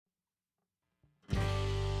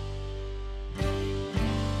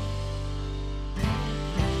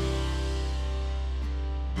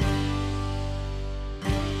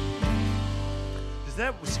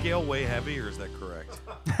that scale way heavy, or is that correct?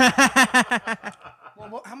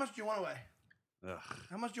 Well, how much do you want to weigh? Ugh.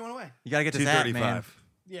 How much do you want to weigh? You gotta get this hat, man. 235.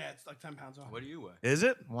 Yeah, it's like 10 pounds off. What do you weigh? Is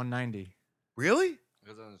it 190. really?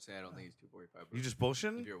 Because I was gonna say I don't think he's 245. But You just if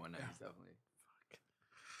bullshitting? you're 190, definitely.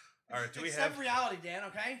 All right. Do we Accept have? reality, Dan.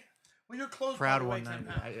 Okay. Well, you're close. Proud by the way, 10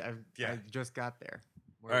 190. pounds. Yeah. I just got there.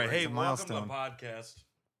 All right. Hey, It's a welcome to the milestone. podcast.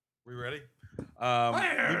 We ready? We've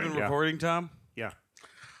been Yeah. recording, Tom. Yeah.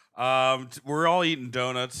 We're all eating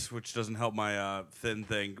donuts, which doesn't help my thin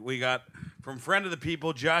thing. We got from friend of the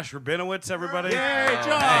people, Josh Rabinowitz. Everybody. Yay, Josh!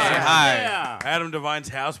 hi. Yeah. Adam Devine's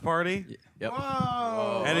house party. Yep.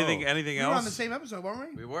 Whoa. Anything We were on the else? same episode,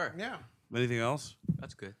 weren't we? We were. Yeah. Anything else?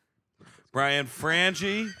 That's good. Brian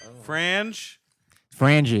Frangie. Frangie.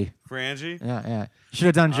 Frangie. Yeah. Should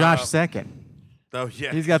have done Josh second. Oh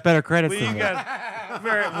yeah. He's got better credits We than me. got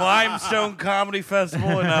Limestone Comedy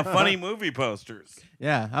Festival and funny movie posters.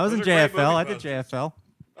 Yeah, I was Those in are great JFL. I movie did JFL.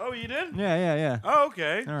 Oh, you did? Yeah. Oh,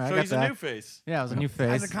 okay. All right, I so got he's a that. new face. Yeah, I was a new As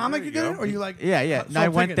face. a comic, you There did you it, go. or you like? Yeah. sold No, I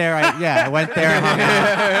went tickets? there. I went there. And hung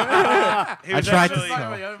out. He I was tried to actually-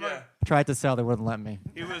 sell. Yeah. Tried to sell. They wouldn't let me.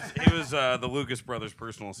 He was the Lucas brothers'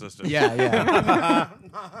 personal assistant. Yeah.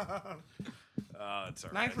 It's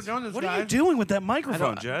all right. Thanks for doing this, What guys. are you doing with that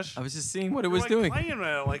microphone, Josh? I was just seeing what it You're, was like, doing. Playing,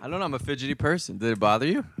 like I don't know. I'm a fidgety person. Did it bother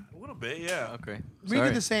you? a little bit, yeah. Okay. We Sorry.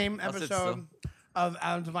 did the same I'll sit episode of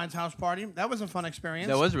Adam Devine's house party. That was a fun experience.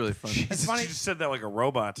 That was really fun. It's funny. You just said that like a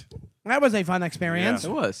robot. That was a fun experience. Yeah.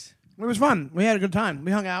 It was. It was fun. We had a good time.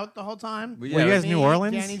 We hung out the whole time. We- Were you yeah, guys Me, New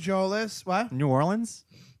Orleans? Danny Jolis. What? New Orleans?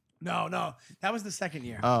 No. That was the second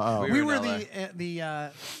year. Oh. We we were were in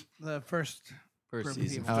the first First group of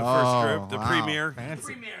season. people. The Oh, first group, the wow. premiere. Fancy.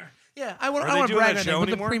 premiere. Yeah, I want Are they to doing brag that on show it, but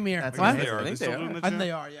the anymore? premiere. That's What? They amazing. are. I They think still they doing are. the I show? think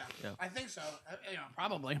they are. Yeah. Yeah. I think so.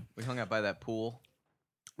 Probably. We hung out by that pool.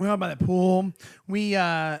 We went by the pool. We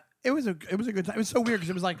it was a good time. It was so weird because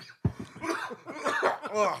it was like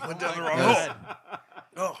Went down the wrong God.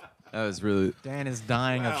 hole. That was really. Dan is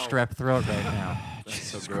dying of strep throat right now. That's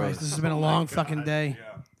so Christ, gross. this has been a long fucking day.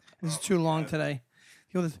 Yeah. This is too long today.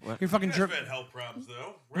 You're fucking You guys have had health problems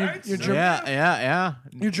though, right? you're Yeah.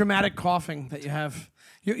 your dramatic coughing that you have.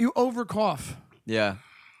 You over cough. Yeah.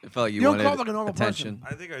 It felt like you You don't wanted cough like a normal attention.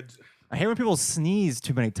 I think I hate when people sneeze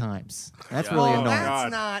too many times. That's Yeah. really Well, annoying. that's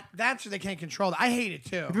God. not. That's they can't control. I hate it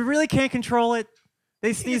too. If you really can't control it, they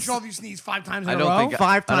You can sneeze control if you sneeze 5 times in I a don't row. think-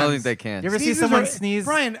 5 times. I don't think they can. You ever see Sneezes someone are- sneeze?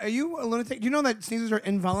 Brian, are you a lunatic? Do you know that sneezes are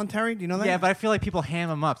involuntary? Do you know that? Yeah, but I feel like people ham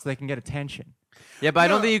them up so they can get attention. Yeah, but I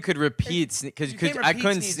don't No, think you could repeat because you can't I repeat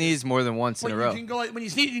couldn't sneezes. sneeze more than once in When a you row. can go like, when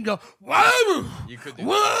you sneeze, you can go whoa, You could do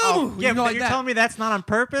whoa. that. You Yeah, can go but like you're that. telling me that's not on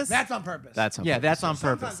purpose? That's on purpose. That's on yeah, purpose. that's on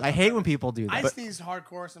Sometimes purpose. on I hate when purpose. people do I that. sneeze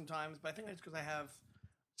hardcore sometimes, but I think it's because I have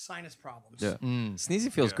sinus problems. Yeah. Mm.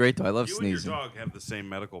 Sneezing feels great though. I love you sneezing. and your dog have the same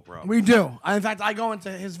medical problem. We do. In fact, I go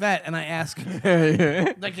into his vet and I ask, like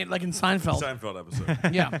in Seinfeld. Seinfeld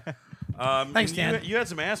episode. Yeah. Thanks, and Dan. You had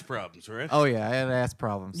some ass problems, right? Oh yeah, I had ass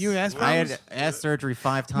problems. You had ass I had problems? ass surgery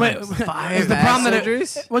 5 Wait, times. is the problem that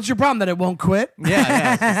surgeries? what's your problem that it won't quit?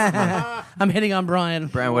 yeah. I'm hitting on Brian.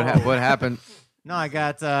 Brian, what happened? No, I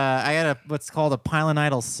got I had what's called a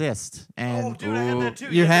pilonidal cyst, and Oh, dude, I had that too.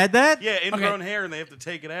 you had that? Yeah, ingrown hair, and they have to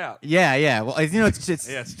take it out. Yeah. Well, you know, it's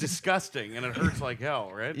Yeah, it's disgusting, and it hurts like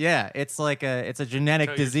hell, right? yeah, it's like it's a genetic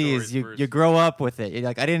Tell your disease. stories You first. you grow up with it.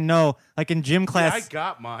 Like I didn't know. Like in gym Yeah, class. I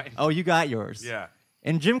got mine. Oh, you got yours. Yeah,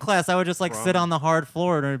 In gym class, I would just like sit on the hard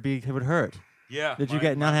floor and it would hurt. yeah. Did you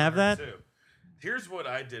mine- not mine have hurt, that? Too. Here's what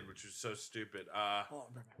I did, which was so stupid.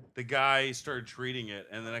 The guy started treating it,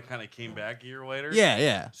 and then I kind of came back a year later.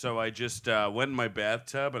 Yeah. So I just went in my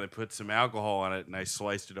bathtub and I put some alcohol on it, and I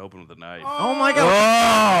sliced it open with a knife. Oh my Oh,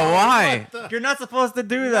 god. why? You're not supposed to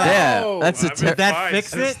do that. Yeah, that's a I've been ter- Did that fine fix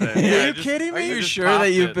since it? then. Are Yeah, I you just- kidding Are me? you just sure that popped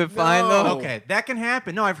you've it. been fine though? Okay, that can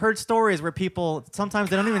happen. No, I've heard stories where people sometimes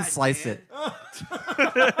they don't even slice it.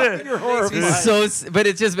 It's so, but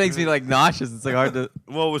it just makes me like nauseous. It's like hard to.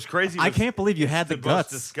 Well, it was crazy. I was can't believe you had the the most guts.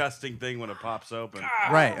 disgusting thing when it pops open.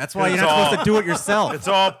 Right. That's why you're It's not all- supposed to do it yourself. It's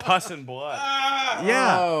all pus and blood.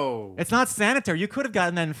 Yeah. Oh. It's not sanitary. You could have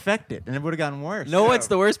gotten that infected, and it would have gotten worse. No, what's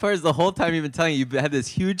the worst part is the whole time you've been telling you had this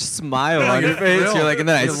huge smile on your you're face. thrilled. You're like, and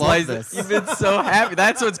then I You love sliced this. it. You've been so happy.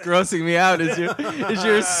 That's what's grossing me out is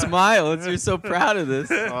your smile. You're so proud of this.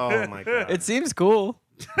 Oh my god. It seems cool.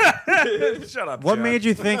 Shut up. What John. made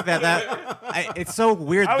you think it's so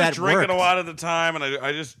weird I was that drinking worked. a lot at the time, and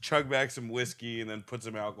I just chugged back some whiskey and then put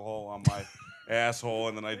some alcohol on my asshole,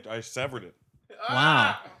 and then I severed it.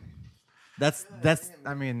 Wow. That's.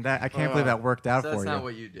 I mean, that I can't believe that worked out So for that's you. not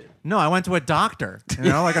what you did. No, I went to a doctor.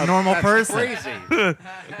 Like a normal person. Crazy.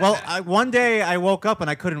 Well, one day I woke up and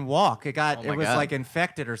I couldn't walk. It my was God. like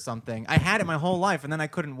infected or something. I had it my whole life, and then I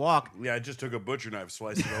couldn't walk. Yeah, I just took a butcher knife,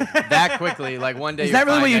 sliced it open. That quickly, like one day. Is you're that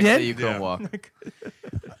really fine, what you next did? day you couldn't Yeah. walk.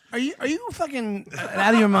 Are you fucking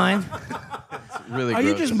out of your mind? Really. Are you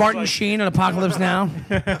gross. just Martin Sheen in Apocalypse Now?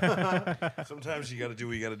 Sometimes you got to do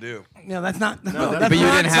what you got to do. No, that's not. No, that- that's But you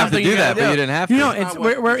not didn't have to something do you that. gotta But you didn't have to. You know, That's it's not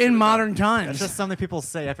what we're you in do. modern It's times. just something people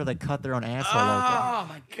say after they cut their own asshole open. Oh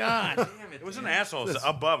my god. It was an asshole. It was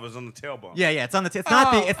above. It was on the tailbone. Yeah, it's on the. It's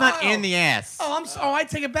not the. It's not oh. in the ass. I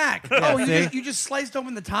take it back. see? You just sliced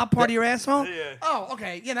open the top part of your asshole? Yeah. Oh,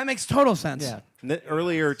 okay. Yeah, that makes total sense. Yeah.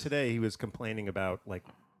 Earlier today, he was complaining about like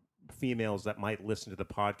females that might listen to the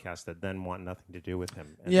podcast that then want nothing to do with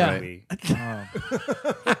him. And Yeah. then we-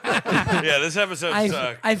 Yeah, this episode's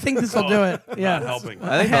I think this will do it. not Yeah. helping.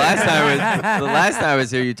 I think the last time I was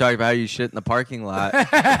here, you talked about how you shit in the parking lot on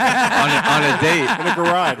a date. in a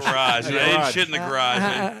garage. Garage. In I a didn't garage. shit in the garage.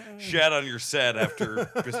 I shat on your set after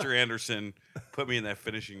Mr. Anderson put me in that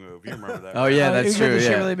finishing move. You remember that? Oh right? yeah, You that's did true. the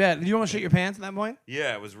shit Yeah. really bad. Did you almost shit your pants at that point?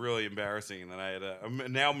 Yeah, it was really embarrassing. And then I had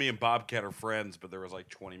now me and Bobcat are friends, but there was like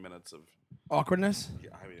 20 minutes of Awkwardness? yeah.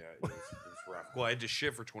 I mean, it was rough. Well, I had to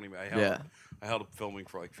shit for 20 minutes. Yeah. I held up filming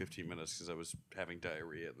for like 15 minutes because I was having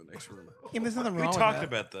diarrhea in the next room. Yeah, there's nothing We wrong with talked that.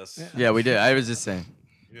 about this. Yeah, we did. I was just saying.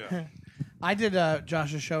 Yeah. I did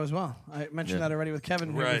Josh's show as well. I mentioned Yeah. that already with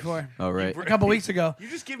Kevin here Right. before. Oh right. A couple weeks ago. You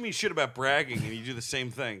just give me shit about bragging, and you do the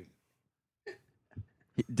same thing.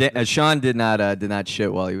 Sean did not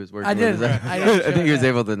shit while he was working. I did. with us. I didn't I think he was shit.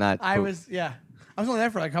 able to not. I poop. was only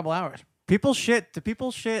there for like a couple hours. People shit. Do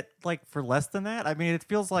people shit like for less than that? I mean, it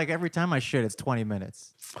feels like every time I shit, it's 20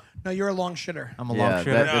 minutes. No, you're a long shitter. I'm a Yeah, long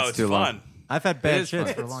shitter. No, That's it's too long. fun. I've had bad is shits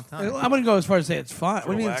fun. for a long time. I wouldn't go as far as to say it's fun. What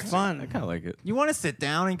do you mean it's relaxing. fun? I kind of like it. You want to sit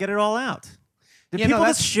down and get it all out. Do Yeah, no, people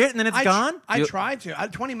that's- just shit and then it's I gone? I You- try to.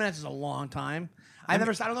 20 minutes is a long time. I don't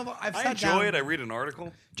know. If I've I sat enjoy down. it. I read an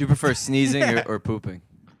article. Do you prefer sneezing or pooping?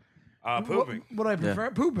 Pooping. What do I prefer?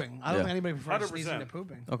 Pooping. I don't Yeah. think anybody prefers 100%. sneezing to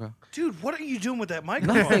pooping. Okay. Dude, what are you doing with that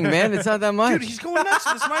microphone? Nothing, man. It's not that much. Dude, he's going nuts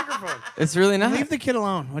with this microphone. It's really not. Leave the kid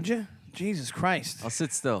alone, would you? Jesus Christ. I'll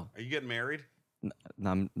sit still. Are you getting married?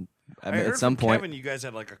 No, I heard at some from point. Kevin, you guys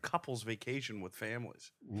had like a couple's vacation with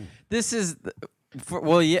families. This is.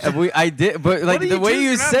 Well, yeah, I did, but like do the you way do? you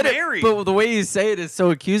You're not said married. it, but the way you say it is so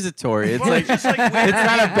accusatory. It's Well, like it's just like it's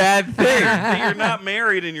not a bad thing. that you're not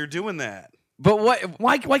married and you're doing that. But what?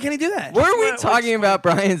 Why can't he do that? Were we What- talking about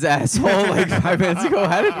Brian's asshole like 5 minutes ago?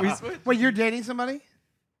 How did we switch? Wait, you're dating somebody?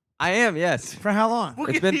 I am, yes. For how long? Look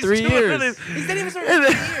It's at been these 3 two years. minutes. He's dating for 3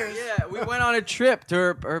 years. Yeah, we went on a trip to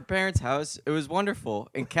her parents' house. It was wonderful,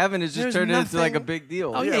 and Kevin has just There's turned it into like a nothing- big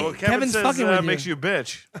deal. Oh, Yeah, well, Kevin Kevin's says fucking with you. makes you a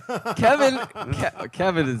bitch.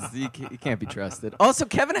 Kevin is he can't be trusted. Also,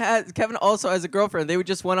 Kevin also has a girlfriend. They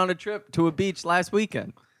just went on a trip to a beach last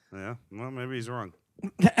weekend. Yeah, well, maybe he's wrong.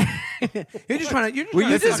 You're just trying to. Were you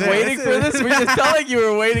This is just it. waiting This for is- this? We just felt like you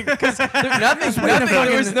were waiting because nothing.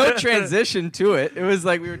 There was no transition to it. It was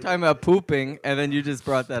like we were talking about pooping, and then you just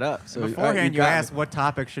brought that up. So Beforehand, you got me. asked what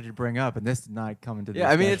topic should you bring up, and this did not come into the Yeah,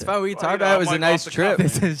 I mean it's discussion. fine. We Well, talked you know, about it. It was I'm a like nice off the trip. cuff.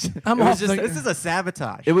 This is, I'm It was off just the- this is a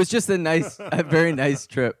sabotage. It was just a very nice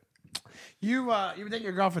trip. You were dating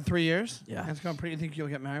your girl for 3 years? Yeah. That's going pretty. You think you'll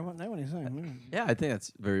get married one day? What are you saying? Yeah, I think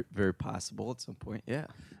that's very very possible at some point. Yeah,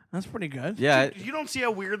 That's pretty good. yeah. You don't see how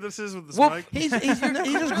weird this is with this Well, mic? He's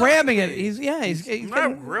just grabbing it. He's I'm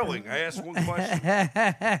not grilling. I asked one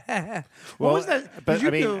question. What was that? But Did you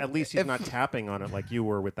I mean, do- at least he's not tapping on it like you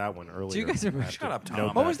were with that one earlier. Do you guys remember? Shut up, Know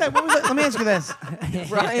Tom. What was that? What was that? Let me ask you this.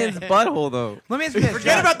 Brian's butthole though. Let me ask you this.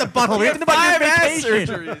 Forget about the butthole. We have to know about your vacation.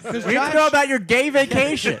 surgeries. We have to know about your gay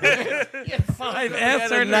vacation. 5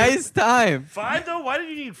 Had a nice time. 5 though? Why did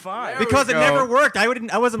you need 5? Because it go. never worked.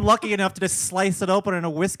 I wasn't lucky enough to just slice it open on a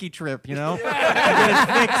whiskey trip, you know? To get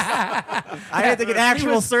it fixed. I had to get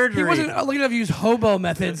actual surgery. He wasn't looking to use hobo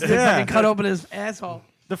methods to Yeah. fucking cut open his asshole.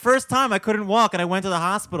 The first time I couldn't walk, and I went to the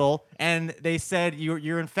hospital, and they said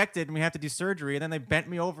you're infected, and we have to do surgery. And then they bent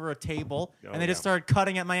me over a table, and they just started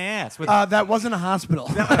cutting at my ass. With, That wasn't a hospital.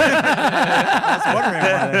 I was wondering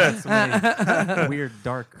why they had so many weird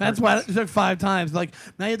dark. That's why it took 5 times. Like,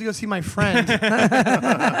 now you have to go see my friend.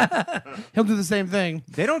 He'll do the same thing.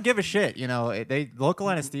 They don't give a shit, you know. Local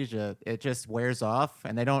anesthesia, it just wears off,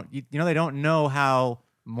 and they don't know how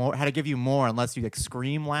to give you more unless you like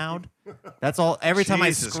scream loud. That's all. Every time I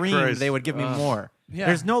Jesus screamed, Christ. they would give me more. Yeah.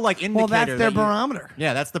 There's no like indicator. Well, that's their that you- barometer.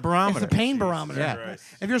 Yeah, that's the It's barometer. the pain barometer. Yeah. Christ.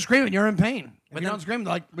 If you're screaming, you're in pain. If But you then- don't scream,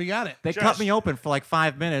 like, we got it. They Josh. cut me open for like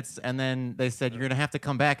 5 minutes, and then they said you're gonna have to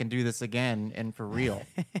come back and do this again, and for real.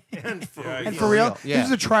 And for For real? real, yeah. This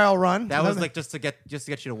is a trial run. That was like just to get you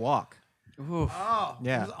to walk. Oh.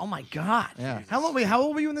 Yeah. Oh, my God. Yeah. How old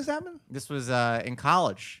were you when this happened? This was in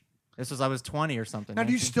college. I was 20 or something. Now,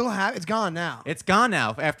 do you 19. still have it's gone now. It's gone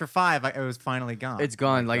now. After 5, it was finally gone. It's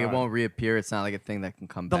gone. Like it God. won't reappear. It's not like a thing that can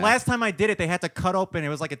come the back. last time I did it, they had to cut open. It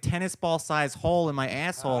was like a tennis ball size hole in my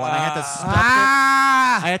asshole, and I had to stuff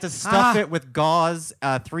it. I had to stuff it with gauze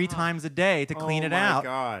 3 times a day to clean it out. Oh,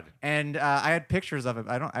 my God. And I had pictures of it.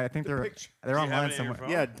 I think they're picture. they're Do you have online it in your somewhere. phone?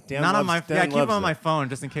 Yeah, Dan Not on loves- my. Dan Yeah, I keep them loves on my it. phone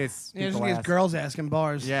just in case. Yeah, just people in case ask. girls asking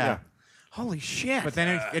bars. Yeah. Yeah. Holy shit. But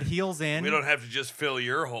then it heals in. We don't have to just fill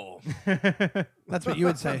your hole. That's what you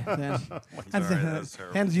would say, Dan. That's that's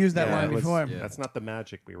terrible. Dan's used that Yeah, line it was- before. That's not the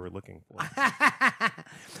magic we were looking for.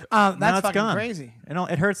 That's Now it's fucking gone. crazy.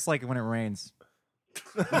 It hurts like when it rains.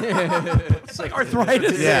 It's like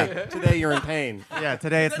arthritis. Yeah. Today you're in pain. Yeah,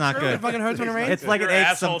 today it's not It good. fucking hurts when it rains. It's like Your it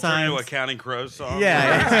aches asshole turned into a sometimes. Counting Crows song.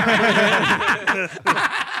 Yeah.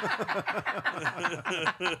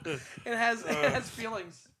 It has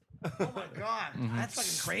feelings. Oh my God, that's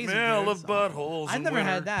fucking crazy. Smell dude. of buttholes. I've in never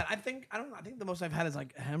winter. had that. I think the most I've had is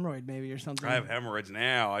like a hemorrhoid maybe or something. I have hemorrhoids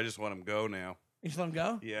now. I just want them go now. You just let them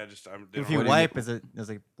go. Yeah, just I'm. If you wipe, is it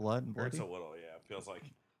blood and hurts bloody? a little. Yeah, it feels like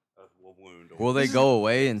a little wound. Will they go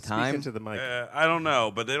away in Speak time? into the mic. I don't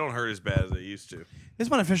know, but they don't hurt as bad as they used to. This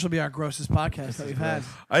might officially be our grossest podcast that we've had.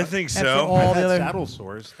 I think After so. all I've the had other saddle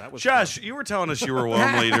sores. That was Josh, you were telling us you were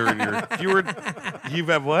one leader in your. You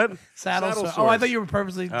have what? saddle Saddle sores. Oh, I sores. thought you were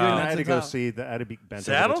purposely doing Oh. that. I had to since go I- see the. I had to be bent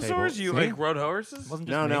Saddle over the table. sores? You See? like rode horses? Wasn't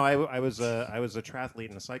just No, me. no. I was a triathlete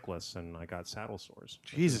and a cyclist, and I got saddle sores.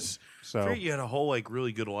 Jesus. So I figured you had a whole like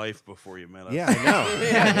really good life before you met us. yeah, I know.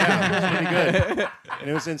 yeah, it was pretty good. And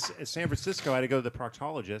it was in San Francisco. I had to go to the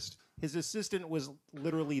proctologist. His assistant was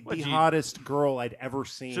literally What, the you- hottest girl I'd ever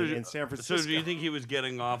seen So, in San Francisco. so do you think he was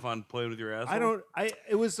getting off on playing with your asshole? I don't.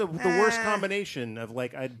 It was the worst combination of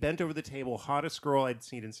like I'd bent over the table, hottest girl I'd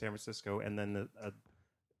seen in San Francisco, and then the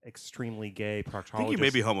extremely gay proctologist. I think you may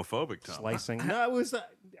be homophobic, Tom. slicing. No, it was.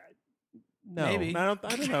 No, Maybe. I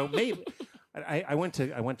don't know. Maybe. I went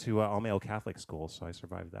to all male Catholic school, so I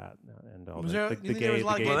survived that. And all Was the, there- the, you the think there was gay, a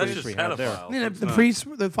lot the of gay Well, that's gays bigotry just out there. pedophile. You know, It's the not- priests,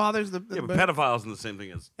 the fathers, the Yeah, but pedophiles isn't the same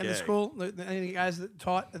thing as in gay. the school. Any guys that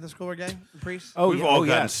taught at the school were gay? The priests. Oh, We've yeah, all oh,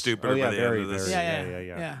 gotten yes. stupider oh, yeah, by the very, end of this. Very,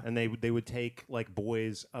 Yeah. yeah. And they would take like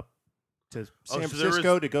boys up to San so there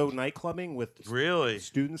Francisco was- to go night clubbing with Really?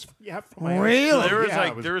 students. Yeah, from my Really? So Oh, there was yeah,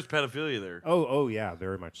 like it was- there was pedophilia there. Oh yeah,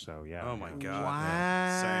 very much so. Yeah. Oh my yeah. god.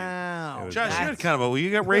 Wow. It was Josh, you bad. had kind of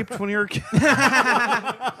you got raped when you were a kid. You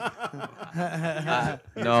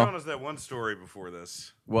were telling No. us that one story before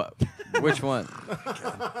this. What? Which one?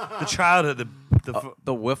 The childhood,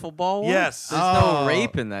 The wiffle ball one? Yes. There's Oh. no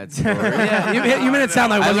rape in that story. Yeah, you made it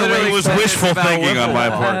sound like I it was a literally rape. was said it's wishful about thinking on wiffle my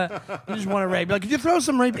ball. part. You just want to rape. Like, could you throw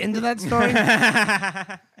some rape into that story?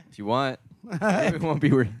 If you want. It won't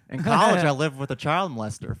be weird. In college, I lived with a child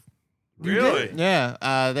molester. Really? Yeah,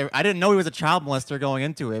 I didn't know he was a child molester going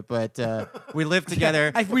into it, but we lived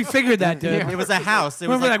together. We figured that, dude. It was a house. It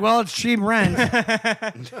We was were like, like, well, it's cheap rent.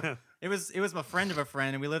 it was a friend of a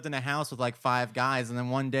friend, and we lived in a house with like 5 guys. And then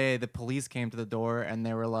one day, the police came to the door, and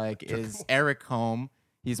they were like, "Is Eric home?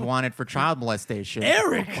 He's wanted for child molestation."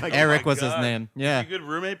 Eric. Eric my was his God. name. Yeah. You a good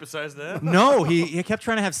roommate besides that? No, he kept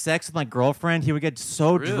trying to have sex with my girlfriend. He would get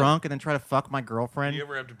so Really? drunk and then try to fuck my Did girlfriend. you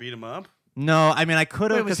ever have to beat him up? No, I mean I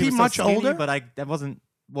could have Wait, was because he he was much so skinny, older? but that wasn't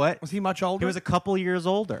what. Was he much older? He was a couple years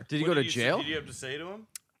older. Did you What go to did jail? Did you have to say to him?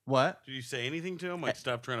 What? Did you say anything to him? Like,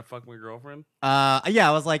 stop trying to fuck my girlfriend? Yeah,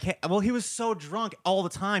 I was like, hey, well, he was so drunk all the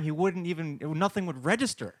time. He wouldn't even nothing would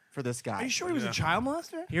register for this guy. Are you sure he was Yeah. a child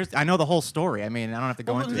molester? I know the whole story. I mean, I don't have to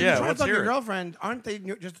go Well, into if it. you're Yeah, trying to let's fuck hear your it. girlfriend, aren't they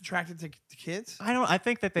just attracted to kids? I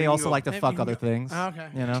think that they You also go. like to Maybe fuck you other go- things. Oh, okay.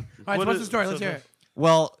 You know. All right, so What what's is- the story? so Let's hear the- it.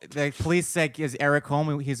 Well, the police said, "Is Eric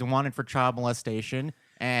home? He's wanted for child molestation."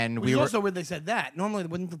 And Which we is were. also when they said that. Normally,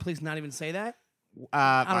 wouldn't the police not even say that?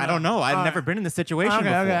 I don't know. I've All never right. been in this situation Okay,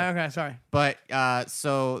 before. okay, sorry. But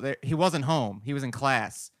he wasn't home. He was in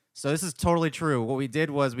class. So this is totally true. What we did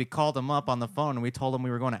was we called him up on the phone and we told him we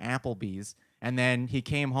were going to Applebee's. And then he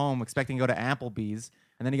came home expecting to go to Applebee's.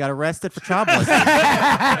 And then he got arrested for child molestation.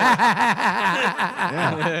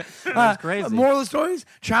 Yeah. That's crazy. Moral of the stories: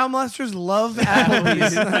 child molesters love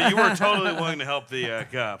Applebee's. So you were totally willing to help the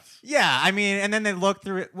cops. Yeah, I mean, and then they looked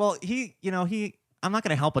through it. Well, I'm not going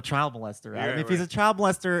to help a child molester out. Right, If he's a right. child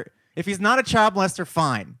molester, if he's not a child molester,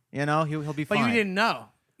 fine. He'll be But fine. you didn't know.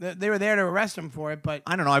 They were there to arrest him for it, but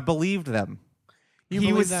I don't know. I believed them.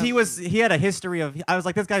 He had a history of. I was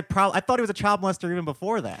like, this guy probably. I thought he was a child molester even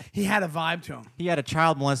before that. He had a vibe to him. He had a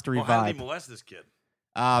child molestery Well, how did vibe. he molest this kid?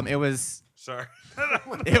 It was. Sorry.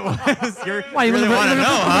 It was. Why you really want want to know,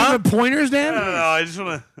 huh? Pointers, Dan? No, I just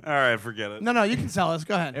want to. All right, forget it. No, you can tell us.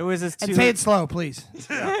 Go ahead. It was his and two. say it slow, please. It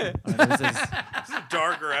was his- This is a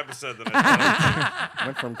darker episode than I thought.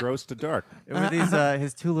 Went from gross to dark. It were these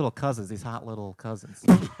his two little cousins, these hot little cousins.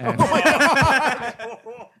 And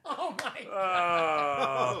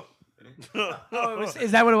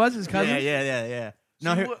Is that what it was? His cousin? yeah.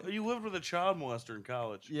 No, No, you lived with a child molester in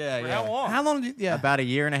college. Yeah, For yeah. How long? How long did you? Yeah. about a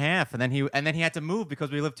year and a half, and then he had to move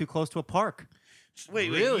because we lived too close to a park. Wait,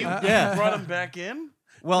 Really? You Yeah. brought him back in?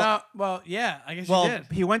 Well, yeah. I guess well, you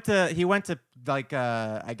did. he went to like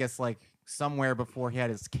I guess like somewhere before he had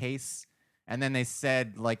his case, and then they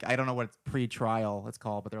said like I don't know what pre-trial it's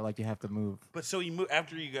called, but they're like you have to move. But so you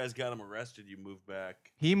after you guys got him arrested, you moved back.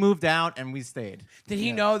 He moved out, and we stayed. Did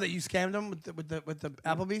he know that you scammed him with the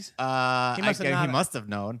Applebee's? He must have not- must have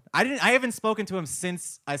known. I haven't spoken to him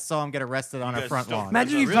since I saw him get arrested on our guys front still- lawn.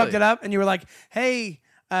 Imagine you Really? fucked it up and you were like, "Hey,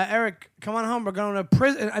 Eric, come on home. We're going to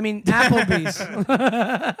prison. I mean, Applebee's."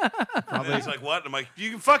 And then he's like, "What?" And I'm like,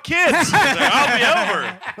 "You can fuck kids." He's like, "I'll be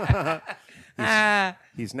over."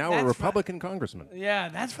 He's now That's a Republican congressman. Yeah,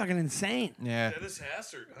 that's fucking insane. Yeah. Dennis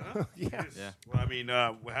Hassert, huh? Yes. Yeah. Well, I mean,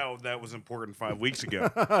 how that was important 5 weeks ago.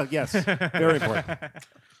 Yes. Very important.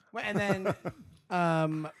 Well, and then,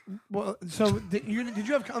 well, so did you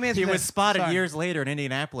have? Let me ask He you was this. spotted Sorry. years later in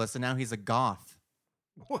Indianapolis, and now he's a goth.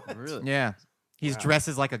 Really? Yeah. He's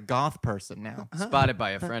dresses like a goth person now. Spotted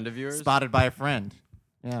by a friend of yours? Spotted by a friend.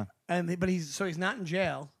 Yeah. But he's not in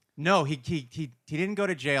jail. No, he didn't go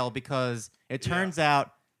to jail because it turns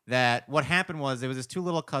out that what happened was it was his two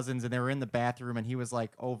little cousins and they were in the bathroom and he was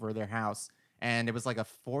like over their house and it was like a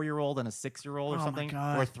 4-year-old and a 6-year-old or Oh my something,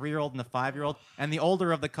 God. or a 3-year-old and a 5-year-old, and the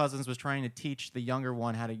older of the cousins was trying to teach the younger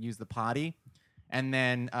one how to use the potty, and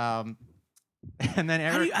then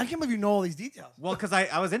Eric. I can't believe you know all these details. Well, because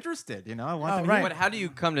I was interested, I wanted to right. hear But how do you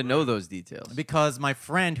come to know those details? because my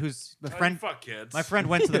friend Fuck kids. my friend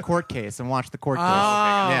went to the court case and watched the court case.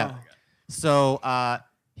 Oh. Yeah. So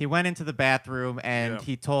he went into the bathroom and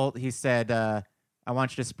Yeah. he said, "I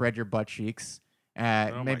want you to spread your butt cheeks,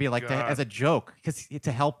 Oh maybe my like God. as a joke,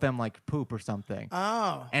 to help them like poop or something."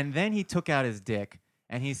 Oh, And then he took out his dick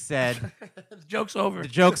and he said, the joke's over. "The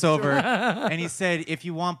joke's over." And he said, "If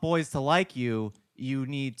you want boys to like you, you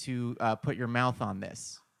need to put your mouth on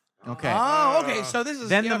this." Okay. Oh, okay. So this is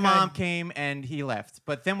Then the okay. mom came and he left.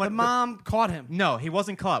 But then what? The mom caught him. No, he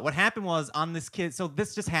wasn't caught. What happened was on this kid. So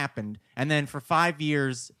this just happened, and then for 5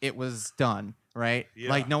 years it was done. Right?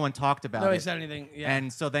 Yeah. Like no one talked about Nobody it. said anything. Yeah.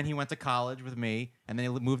 And so then he went to college with me, and then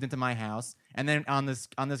he moved into my house. And then on this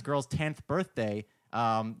girl's 10th birthday,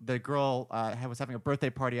 the girl was having a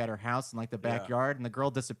birthday party at her house in like the backyard, and the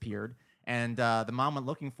girl disappeared. And the mom went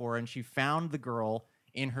looking for her, and she found the girl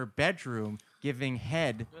in her bedroom giving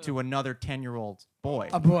head to another 10-year-old boy.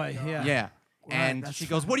 A boy. Yeah. Yeah. And she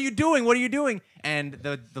goes, "What are you doing? What are you doing?" And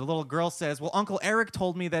the little girl says, "Well, Uncle Eric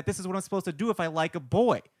told me that this is what I'm supposed to do if I like a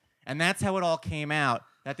boy." And that's how it all came out,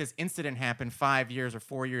 that this incident happened 5 years or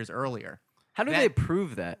 4 years earlier. How do That- they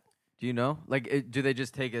prove that? Do you know? Like, do they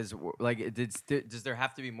just take as like? Does there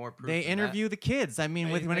have to be more proof? They than interview the kids. I mean,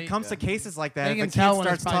 when they- it comes to cases like that, They if can a kid tell when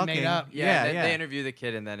starts it's probably talking, made up. That? Yeah, yeah. they interview the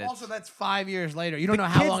kid and then it's Also, that's 5 years later. You don't The know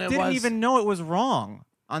how kids long it didn't was. even know it was wrong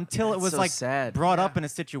until it That's was so like sad. brought up in a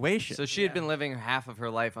situation. So she had been living half of her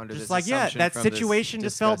life under just this like assumption that from this situation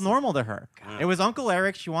just felt disgusting- normal to her. It was Uncle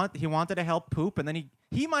Eric. He wanted to help poop, and then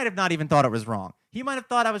he might have not even thought it was wrong. He might have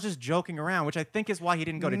thought I was just joking around, which I think is why he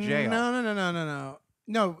didn't go to jail. No.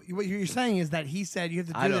 No, what you're saying is that he said you have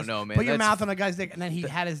to do I don't this. know, man. Put your That's- mouth on a guy's dick, and then he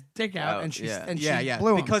had his dick out, Oh, and she yeah. Yeah,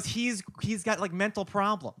 blew him. because he's got like mental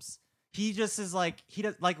problems. He just is like he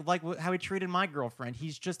does like how he treated my girlfriend.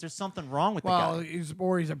 He's just there's something wrong with the guy. he's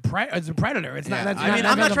a predator. It's Yeah. not. That's I mean, I'm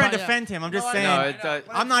not mental trying to pro- defend him. I'm just No, I saying. know. No, it,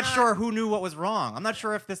 I'm not sure who knew what was wrong. I'm not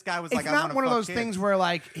sure if this guy was It's like. I not wanna one of fuck those kids. things where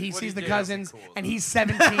like he What sees he the did wasn't cousins cool. and he's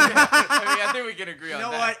 17. I think we can agree on You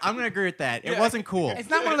know that. what? I'm gonna agree with that. It wasn't cool. It's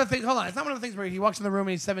not one of the things. Hold on, it's not one of the things where he walks in the room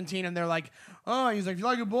and he's 17 and they're like, "Oh, he's like, if you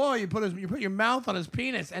like a boy, you put your mouth on his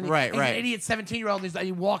penis." And Right, he's right. an idiot 17-year-old. And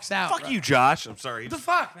he walks out. Fuck you, Josh. I'm sorry. What the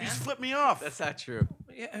fuck, man? He just flipped me off. That's not true.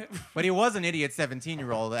 Yeah. But he was an idiot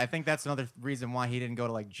 17-year-old. I think that's another reason why he didn't go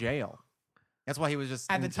to like jail. That's why he was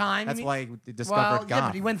just At the time, That's you why mean? he discovered yeah, God.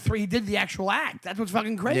 but he went through. He did the actual act. That's what's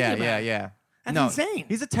fucking crazy. yeah, about yeah, it. yeah. That's no, insane.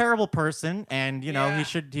 He's a terrible person, and you know Yeah. he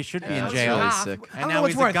should be in that's jail. really Goth. sick. I And don't now know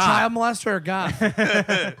what's he's a worse, goth. child molester or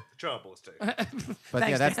goth. Trouble mistake. But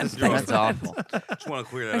yeah, Thanks, that's Dan. the story. That's awful. Just want to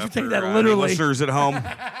clear that Thanks up for taking for that any literally. listeners at home.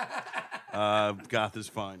 Goth is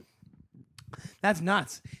fine. That's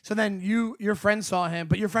nuts. So then your friend saw him,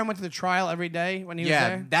 but your friend went to the trial every day when he was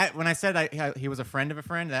there? that when I said he was a friend of a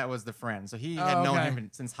friend, that was the friend. So he had known him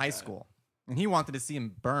since high school, and he wanted to see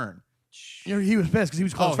him burn. He was pissed because he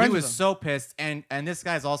was close friends he with was him. so pissed, and this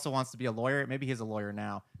guy also wants to be a lawyer. Maybe he's a lawyer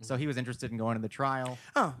now, so he was interested in going to the trial.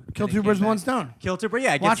 Oh, kill he two came birds with one back. stone. Kill two, but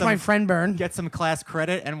yeah, Watch my friend burn. get some class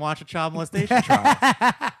credit and watch a child molestation trial.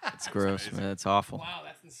 That's gross, man. That's awful. Wow,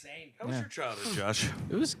 that's insane. How was your childhood, Josh?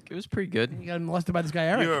 It was pretty good. You got molested by this guy,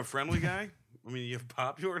 Eric. You a friendly guy? I mean, you have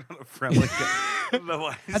pop. You're not a friendly guy.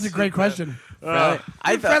 That's a great question. I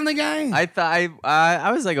You thought friendly guy? I thought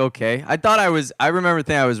I was like okay. I thought I was. I remember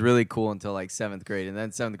thinking I was really cool until like 7th grade, and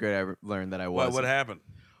then 7th grade I learned that I wasn't. What happened?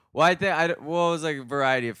 Well, I think it was like a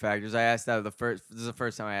variety of factors. I asked out this is the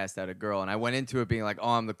first time I asked out a girl, and I went into it being like, oh,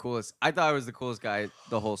 I'm the coolest. I thought I was the coolest guy at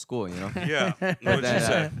the whole school, you know. Yeah. What did she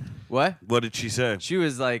say? What? What did she say? She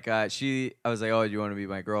was like, I was like, oh, do you want to be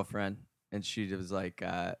my girlfriend? And she was like,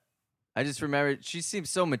 I just remember she seemed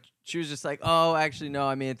so much. She was just like, oh, actually, no.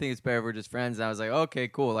 I mean, I think it's better if we're just friends. And I was like, okay,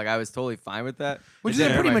 cool. Like, I was totally fine with that. Which It is a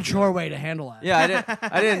didn't pretty hurt my mature way to handle that. Yeah,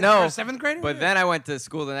 I didn't know. For a 7th grader? But then I went to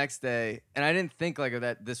school the next day, and I didn't think like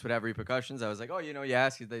that this would have repercussions. I was like, oh, you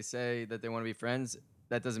ask if they say that they want to be friends.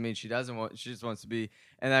 That doesn't mean she doesn't want. She just wants to be.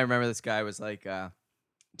 And I remember this guy was like,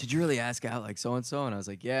 did you really ask out like so and so? And I was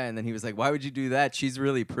like, yeah. And then he was like, why would you do that? She's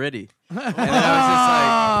really pretty. And then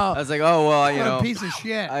I was like, oh well, What a piece of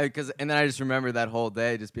shit. and then I just remember that whole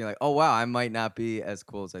day just being like, oh wow, I might not be as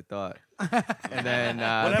cool as I thought. And then You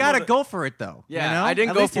gotta go for it though. yeah, you know? I didn't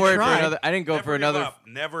At go least you for it for tried. another. I didn't go Never for give another. up.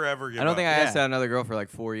 Never ever give I don't up. think I asked Yeah. out another girl for like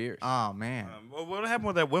 4 years. Oh man. What happened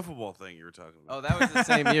with that wiffle ball thing you were talking Oh, about? that was the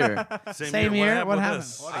same year. Same year? What with happened?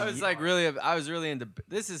 this? I was really into.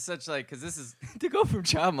 This is such like because this is to go from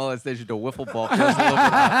child molestation to wiffle ball. feels a little bit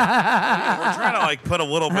odd. We're trying to like put a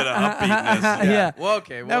little bit of upbeatness. Yeah. Well,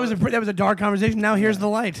 okay. That was a dark conversation. Now here's the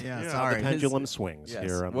light. Yeah, The sorry. pendulum swings Yes.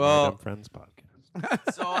 here on Well- the Dumb Friends podcast.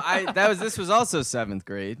 So this was also 7th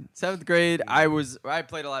grade. 7th grade, I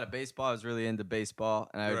played a lot of baseball. I was really into baseball,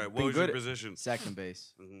 and I Right. What was your position? second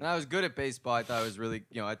base. And I was good at baseball. I thought I was really,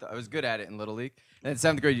 I thought I was good at it in Little League. And in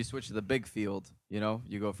 7th grade, you switch to the big field. You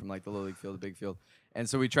go from like the Little League field to big field. And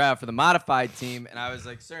so we try out for the modified team, and I was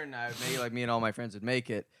like certain I would make it, like me and all my friends would make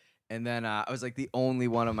it. And then I was like the only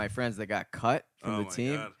one of my friends that got cut from Oh the my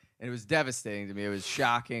team. God. And it was devastating to me. It was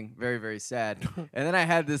shocking, very, very sad. And then I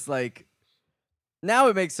had this like, now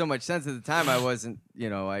it makes so much sense. At the time, I wasn't,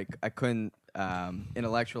 I couldn't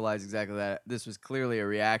intellectualize exactly that. This was clearly a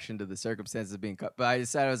reaction to the circumstances of being cut. But I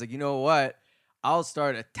decided, I was like, you know what? I'll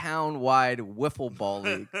start a town-wide wiffle ball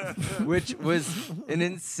league, which was an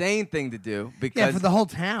insane thing to do because Yeah, for the whole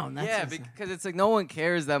town. That's insane. because it's like no one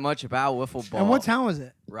cares that much about wiffle ball. And what town was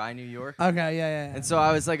it? Rye, New York. Okay, yeah. And so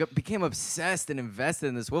I was like, became obsessed and invested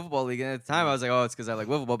in this wiffle ball league. And at the time, I was like, oh, it's because I like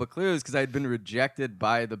wiffle ball. But clearly, it's because I had been rejected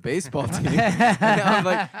by the baseball team. And now I'm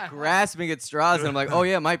like grasping at straws. And I'm like, oh,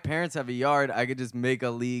 yeah, my parents have a yard. I could just make a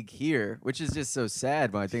league here, which is just so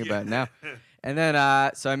sad when I think about it now. And then,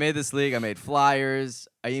 so I made this league. I made flyers.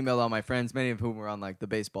 I emailed all my friends, many of whom were on like the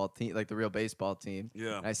baseball team, like the real baseball team.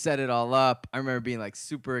 Yeah. And I set it all up. I remember being like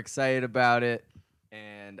super excited about it.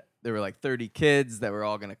 And there were like 30 kids that were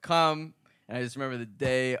all going to come. And I just remember the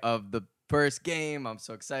day of the first game. I'm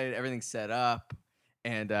so excited. Everything's set up.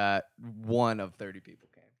 And one of 30 people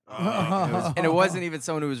came. And it wasn't even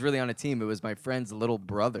someone who was really on a team. It was my friend's little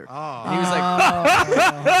brother. Oh. And he was like,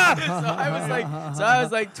 so I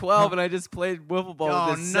was like 12, and I just played wiffle ball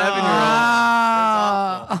with this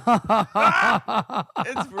 7-year-old.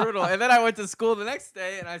 It's brutal. And then I went to school the next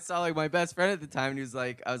day, and I saw like my best friend at the time, and he was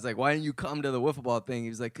like, I was like, why didn't you come to the wiffle ball thing? He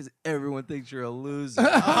was like, because everyone thinks you're a loser.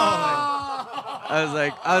 I was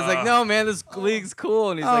like, no, man, this league's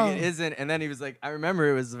cool. And he's like, it isn't. And then he was like, I remember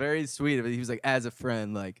it was very sweet. He was like, as a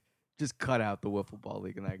friend, like, just cut out the wiffle ball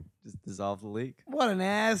league, and I just dissolved the league. What an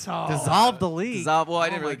asshole. Dissolve the league. Dissolve. Well, I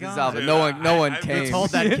didn't Oh my really God. dissolve it. Dude, No one I came. You told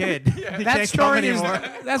that kid. You That can't come story is anymore.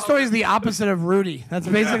 that story is the opposite of Rudy. That's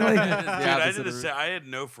basically. Dude, I opposite did the of- same. I had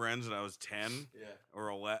no friends when I was 10 or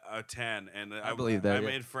 10, and I believe that, I yeah.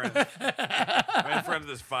 made friends. I made friends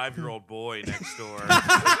with this 5-year-old boy next door.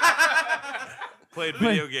 Played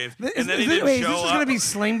video games, and then he didn't Wait, is show this just up. gonna be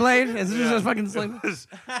Sling Blade? Is this just a fucking Sling?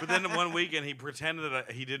 But then one weekend he pretended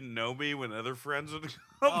that he didn't know me when other friends would come.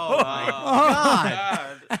 Oh my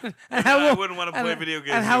God. And I wouldn't want to play video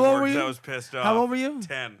games and how old were because you? I was pissed off. How old were you?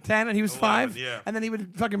 10. 10, and he was 11, 5. yeah. And then he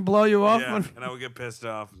would fucking blow you off. Yeah, when- and I would get pissed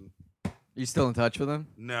off. You still in touch with him?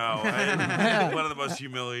 No, one of the most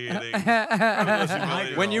humiliating.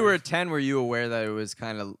 When you were 10, were you aware that it was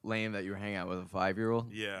kind of lame that you were hanging out with a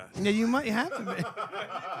 5-year-old? Yeah. Yeah, you might have to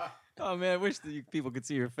be. Oh man, I wish that people could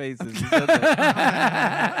see your faces. You said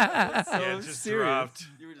that. So Yeah, it just serious. dropped.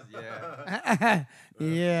 You were just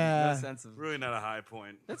Yeah. No sense of. Really not a high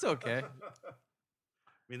point. That's okay. I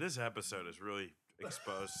mean, this episode has really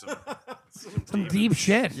exposed Some deep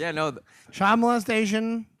shit. Yeah, no. Child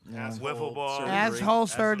molestation, wiffle ball, surgery. asshole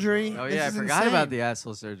surgery. Oh This yeah, I is forgot insane. about the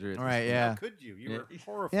asshole surgery. All right, How yeah. could you? You Yeah. were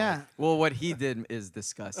horrified. Yeah. Well, what he did is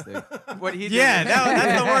disgusting. What he did. Yeah,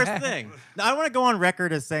 that's the worst thing. Now, I want to go on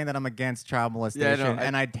record as saying that I'm against child molestation, I-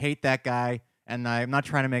 and I hate that guy, and I'm not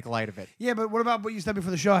trying to make light of it. Yeah, but what about what you said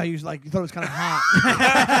before the show? How you thought it was kind of hot.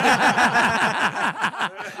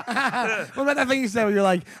 What about that thing you said where you're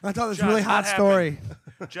like, I thought this Josh, really what hot happened? story.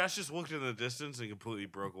 Josh just looked in the distance and completely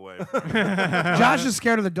broke away. Josh is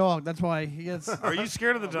scared of the dog. That's why he gets. Are you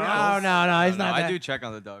scared of the No, dog? no, he's No, not. I that. do check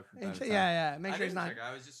on the dog. From time to time. Yeah. Make I sure he's didn't not. check,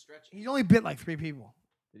 I was just stretching. He's only bit like 3 people.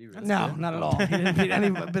 Did he really? No, not at all. He didn't beat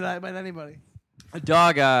anybody. Bit anybody. A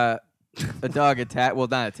dog attacked. Well,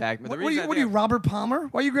 not attacked. But What the are reason you, Robert Palmer?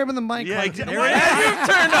 Why are you grabbing the mic? Yeah, like- exactly. Why- You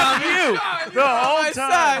turned on you the whole my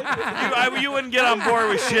time. You wouldn't get on board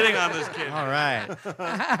with shitting on this kid. All right.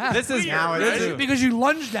 This is Now it's this is- true. Because you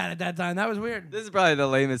lunged at it that time. That was weird. This is probably the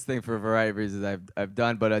lamest thing for a variety of reasons I've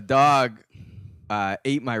done, but a dog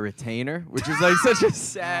ate my retainer, which is like such a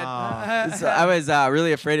sad. So I was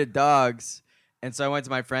really afraid of dogs, and so I went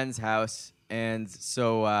to my friend's house, and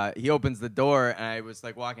so he opens the door, and I was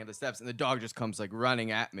like walking up the steps, and the dog just comes like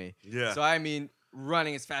running at me. Yeah. So I mean,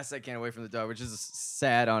 running as fast as I can away from the dog, which is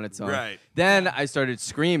sad on its own. Right. Then I started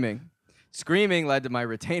screaming. Screaming led to my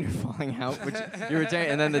retainer falling out, which you retain,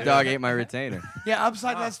 and then the dog ate my retainer. Yeah,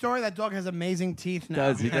 upside that story, that dog has amazing teeth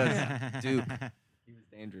now. He does. Dude, he was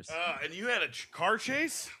dangerous. And you had a car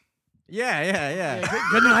chase? Yeah. Yeah,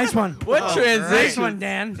 good, nice one. What Nice transition? one,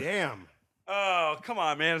 Dan. Damn. Oh, come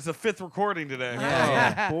on, man. It's the 5th recording today.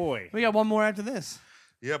 Oh, boy. We got one more after this.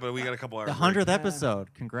 Yeah, but we got a couple hours. The 100th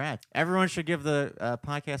episode. Congrats. Everyone should give the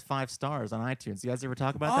podcast 5 stars on iTunes. You guys ever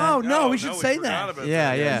talk about Oh that? no, we should say forgot that. about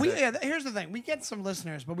Yeah, that. yeah. Here's the thing: we get some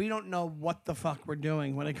listeners, but we don't know what the fuck we're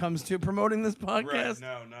doing when it comes to promoting this podcast. Right,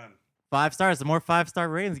 no, none. 5 stars. The more 5-star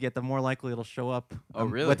ratings you get, the more likely it'll show up. Oh,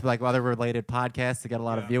 really? With like other related podcasts to get a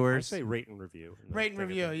lot of I viewers. say rate and review. Rate and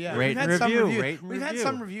review, yeah. Rate We've and had some review, reviews. rate and We've had review.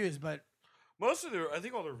 some reviews, but Most of I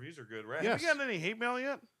think all the reviews are good, right? Yes. Have you gotten any hate mail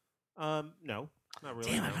yet? No, not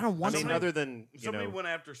really. damn, I no. kind of want I mean, some. other than Somebody went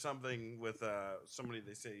after something with somebody.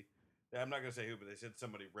 They say I'm not gonna say who, but they said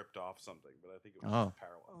somebody ripped off something. But I think it was Oh.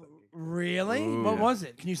 parallel thinking. Really? Ooh. What Yeah. was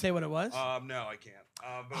it? Can you say what it was? No, I can't.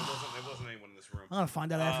 But it wasn't anyone in this room. I'm gonna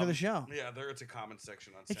find out after the show. Yeah, it's a comment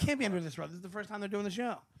section on. It can't be SoundCloud. under this road. This is the first time they're doing the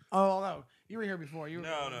show. Oh no, you were here before. You were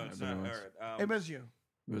No, it's not. All once. right. It was you.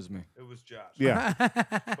 It was me. It was Josh. Yeah.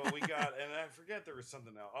 But we got, and I forget there was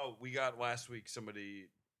something else. Oh, we got last week. Somebody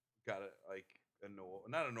got like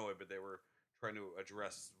not annoyed, but they were trying to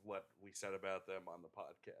address what we said about them on the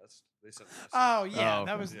podcast. They sent. a message. Oh yeah, Oh,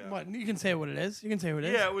 that was yeah. what you can say what it is. You can say what it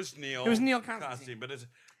is. Yeah, it was Neil. It was Neil Constantine. but it's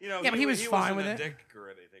Yeah, but he was fine wasn't with a it. dick or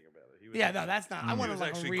anything about it. He was Yeah, actually, no, that's not. I he want to was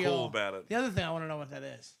like a actually real. cool about it. The other thing I want to know what that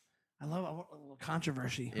is. I want a little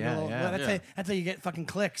controversy. Yeah, yeah. That's how you get fucking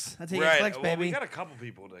clicks. That's how you get Right. clicks, Well, baby. we got a couple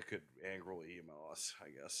people that could angrily email us. I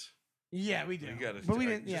guess. Yeah, we do. You got to, but we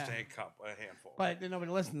didn't. just Yeah, a handful. but then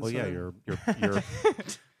nobody listens. Well, so yeah, then- your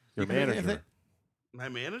If manager. it- My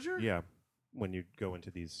manager. Yeah, when you go into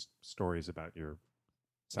these stories about your.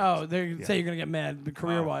 Oh, sex. they Yeah. say you're gonna get mad, but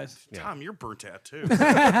career-wise. Yeah. Tom, you're burnt out too. I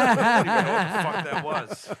don't even know what the fuck that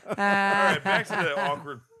was. All right, back to the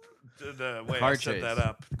awkward. The way Car I set chase. that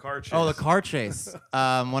up. Car chase. Oh, the car chase.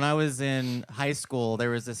 When I was in high school, there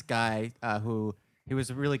was this guy who he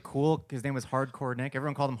was really cool. His name was Hardcore Nick.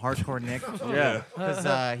 Everyone called him Hardcore Nick. Yeah.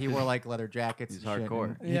 Because he wore like leather jackets. He's and shit,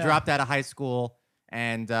 hardcore. and He Yeah. dropped out of high school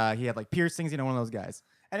and he had like piercings. You know, one of those guys.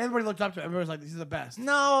 And everybody looked up to him. Everybody was like, "This is the best."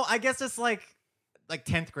 No, I guess it's like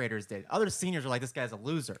 10th graders did. Other seniors were like, this guy's a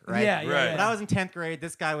loser, right? Yeah, yeah. Right. yeah. But I was in 10th grade.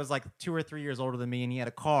 This guy was like 2 or 3 years older than me, and he had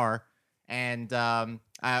a car. And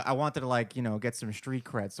I wanted to get some street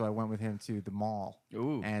cred, so I went with him to the mall.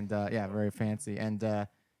 Ooh. And yeah, very fancy. And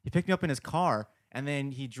he picked me up in his car, and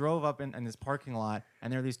then he drove up in this parking lot,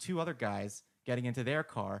 and there were these 2 other guys getting into their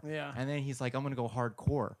car. Yeah. And then he's like, "I'm gonna go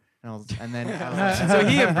hardcore." And then I was like, So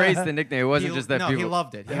he embraced the nickname. It wasn't he, just that no, people. he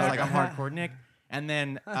loved it. He was like, "I'm hardcore Nick." And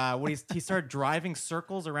then when he started driving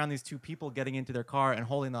circles around these 2 people getting into their car and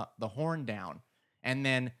holding the horn down. And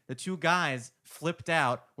then the 2 guys flipped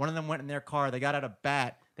out. One of them went in their car. They got out a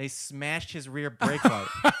bat. They smashed his rear brake light.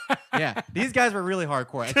 Yeah, these guys were really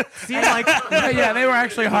hardcore. It seemed like yeah, they were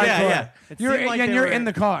actually hardcore. Yeah. It You're seemed like they you're were- in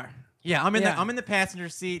the car. Yeah, I'm in Yeah. the passenger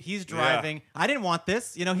seat. He's driving. I didn't want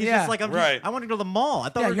this. You know, he's just like, Right. I want to go to the mall. I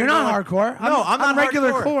thought Yeah, we were you're gonna not go, like- hardcore. No, I'm not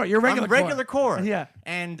regular hardcore. core. You're regular I'm core. regular core. Yeah.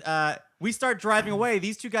 And we start driving away.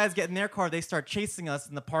 These two guys get in their car. They start chasing us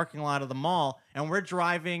in the parking lot of the mall. And we're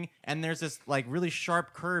driving, and there's this like really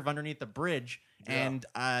sharp curve underneath the bridge. And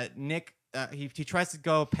Nick, he tries to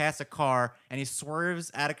go past a car, and he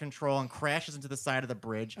swerves out of control and crashes into the side of the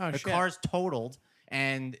bridge. Oh, the shit. car's totaled.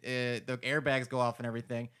 And the airbags go off and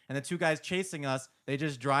everything. And the two guys chasing us, they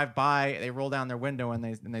just drive by. They roll down their window and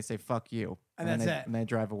they say "fuck you," And then that's they, it. And they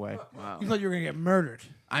drive away. Wow. You thought you were gonna get murdered.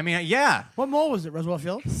 I mean, yeah, What mall was it? Roosevelt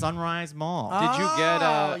Field. Sunrise Mall. Did you get,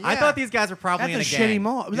 Oh, I yeah. thought these guys were probably That's in a a gang. shitty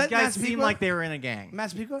mall. Was These that guys Massapequa? seemed like they were in a gang.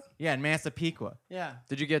 Massapequa. Yeah, in Massapequa. Yeah.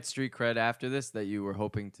 Did you get street cred after this that you were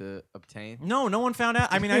hoping to obtain? No one found out.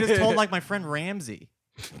 I mean, I just told like my friend Ramsey,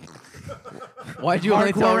 Why'd you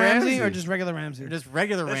only Hardcore tell Ramsey Ramsey? or just regular Ramsey? just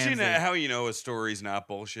regular That's Ramsey. how you know a story's not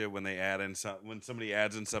bullshit when they add in when somebody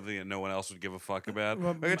adds in something that no one else would give a fuck about.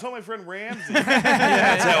 Well, Like I told my friend Ramsey.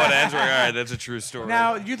 That's how it ends. We're like, all right, that's a true story.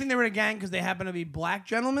 Now, do you think they were in a gang because they happen to be black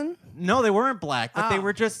gentlemen? No, they weren't black, but they Oh.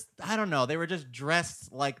 were just, I don't know, they were just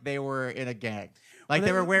dressed like they were in a gang. Like Well, they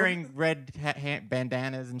they- were wearing red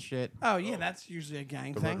bandanas and shit. Oh yeah, that's usually a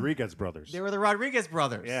gang The thing. Rodriguez brothers. They were the Rodriguez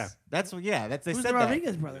brothers. Yeah. That's they Who's said the that.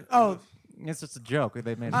 Rodriguez brothers? Oh, It's just a joke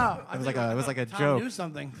they made. oh, It was like a Tom joke. Knew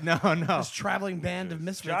something. No. This traveling band of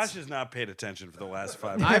misfits. Josh has not paid attention for the last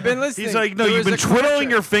 5 minutes. I've been listening. He's like, no, There you've was been a twiddling question.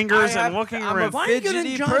 your fingers I and have- looking I'm around. a Why are you giving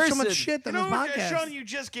fidgety Josh so person. much shit on You this know, podcast? Sean, you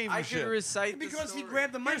just gave me I shit. could recite the because he story.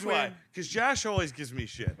 grabbed the mic. Here's why. Because Josh always gives me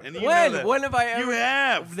shit. And you know When? that. When have I ever? You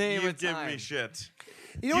have. Name You a give me time. shit.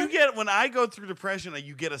 You know You what? get when I go through depression,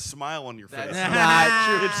 you get a smile on your face. That's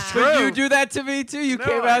not true. It's But true. you do that to me too. You No,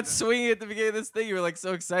 came I out don't. swinging at the beginning of this thing. You were like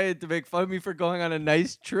so excited to make fun of me for going on a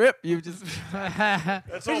nice trip. You just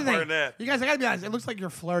That's Here's all the thing. Barnett. You guys, I gotta be honest. It looks like you're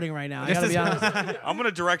flirting right now. I This gotta is- be honest. I'm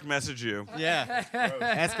gonna direct message you. Yeah.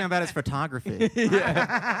 Ask him about his photography.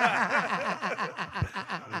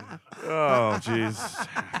 Oh, jeez.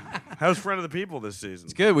 How's friend of the people this season?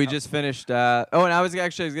 It's good. We just finished. Oh, and I was gonna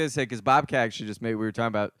say because Bobcat actually just made. We were talking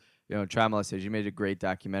about child molestation. You made a great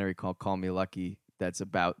documentary called "Call Me Lucky." That's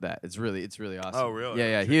about that. It's really awesome. Oh, really? Yeah,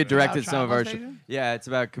 yeah. Check He had that out. directed About some of our. child molestation? Yeah, it's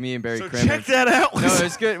about comedian Barry So Crimmins. check that out. No,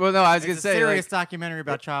 it's good. Well, no, I was It's gonna a say serious like, documentary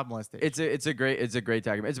about child molestation. it's a great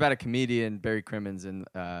documentary. It's about a comedian Barry Crimmins and.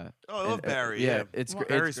 Oh, I love and, Barry. yeah, Yeah. it's Well, great.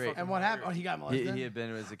 Barry's It's great. And what happened? Oh, he got molested. He had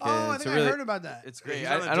been as a kid. Oh, I It's think really, I heard about that. It's He's great.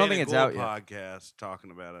 on the I don't Dana think it's Gould out yet. podcast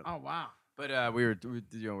talking about it. Oh wow. But we were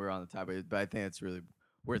on the topic, but I think it's really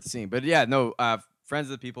worth seeing. But yeah, no, Friends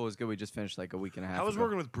of the People was good. We just finished like a week and a half. I was ago.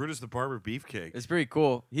 working with Brutus the Barber Beefcake. It's pretty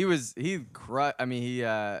cool. He was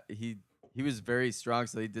very strong,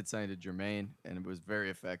 so he did something to Jermaine, and it was very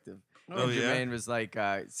effective. Oh, and yeah? Jermaine was like,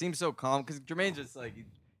 seemed so calm because Jermaine just like he's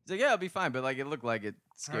like, yeah, I'll be fine, but like it looked like it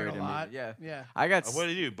scared Hurt a him. lot. Yeah, Yeah. I got What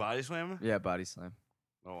did you do? Body slam him? yeah body slam.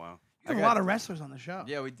 Oh wow. You have I a got- lot of wrestlers on the show.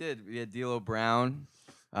 Yeah, we did. We had D'Lo Brown,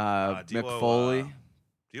 D'Lo, Mick Foley.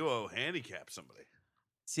 Duo handicapped somebody.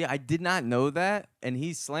 See, I did not know that, and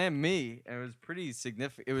he slammed me, and it was pretty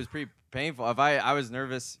significant. It was pretty painful. I was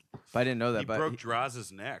nervous if I didn't know that, He but broke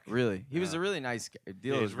Draz's neck. really, he was Yeah. a really nice guy.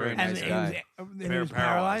 D'Lo Yeah, was he's a very very And nice he guy. was, he was Paralyzed.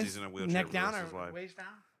 paralyzed. He's in a wheelchair Neck for the down rest or of his life. waist down?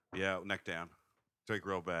 Yeah, neck down. It's like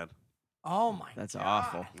real bad. Oh my. That's God.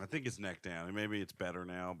 awful. I think it's neck down. Maybe it's better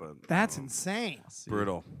now, but That's insane.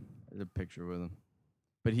 brutal. There's a picture with him,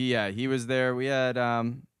 but he was there. We had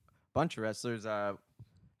bunch of wrestlers.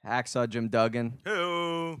 Hacksaw Jim Duggan.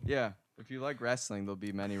 Who? Yeah, if you like wrestling, there'll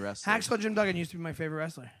be many wrestlers. Hacksaw Jim Duggan used to be my favorite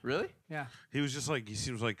wrestler. Really? Yeah. He was just like he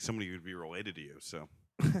seems like somebody who would be related to you. So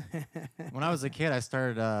When I was a kid, I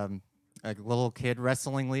started a little kid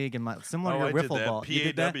wrestling league in my similar to I your did wiffle that. ball. You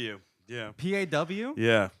did that? PAW. Yeah. PAW?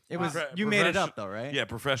 Yeah. It was Profe- you made it profession- up though, right? Yeah,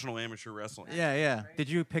 professional amateur wrestling. Yeah, yeah. Did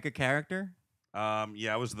you pick a character?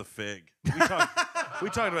 Yeah, I was the Fig. We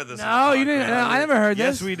talked about this. No, on the you didn't. podcast. No, I never heard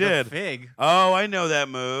Yes, this. we did. The Fig. Oh, I know that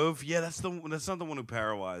move. Yeah, that's not the one who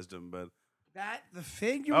paralyzed him, but That the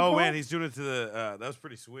fig you. oh were man, called? he's doing it to the. That was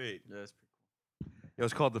pretty sweet. Yeah, that's It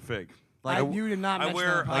was called the Fig. I, Like you did not. I mention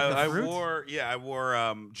wear. that. Like the I fruit?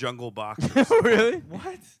 wore jungle boxers. really?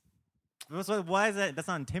 what? Why is that? That's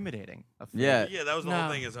not intimidating. A Fig. Yeah. Yeah, that was the No.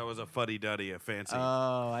 whole thing. Is I was a fuddy duddy, a fancy.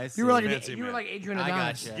 Oh, I see. You were like Fancy you were man. like Adrian I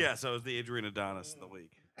Adonis. gotcha. Yes, I was the Adrian Adonis of the league.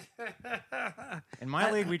 In my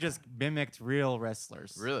league, we just mimicked real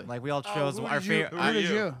wrestlers. Really? Like we all Oh, chose who our did you- favorite. Who Who are did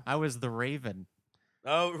you? you? I was the Raven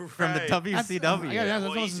Oh, right. from the WCW. Yeah, Well, that's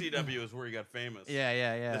almost- ECW is where he got famous. Yeah,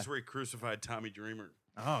 yeah, yeah. That's where he crucified Tommy Dreamer.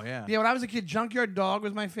 Oh yeah. Yeah, when I was a kid, Junkyard Dog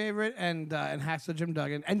was my favorite, and Hacksaw Jim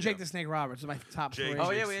Duggan, and Jake the Snake Roberts was my top Jake. three.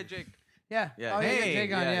 Oh yeah, we had Jake. Yeah. Yeah, Oh, yeah, Hey. Jay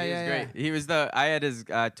Gunn. he Yeah, was yeah, great. He was I had his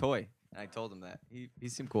toy. And I told him that. He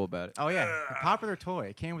seemed cool about it. Oh yeah, a popular toy.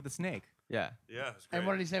 It came with the snake. Yeah, Yeah, it's great. And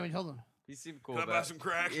what did he say when you told him? he seemed cool Can I buy about some it.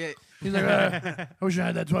 crack? Yeah, He's like, I wish I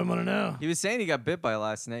had that toy. I want to know. he was saying he got bit by a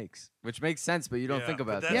lot of snakes, which makes sense, but you don't Yeah, think but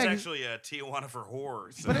about that's that. Yeah, actually Tijuana for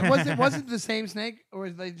horror. So. But it wasn't the same snake, or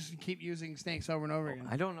did they just keep using snakes over and over again?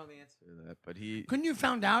 I don't know the answer to that, but he. Couldn't you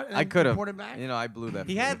found out? And I could have. reported back. You know, I blew that.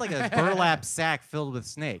 He for had you. like a burlap sack filled with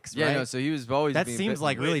snakes. Yeah, right? no. So he was always. That being seems bitten.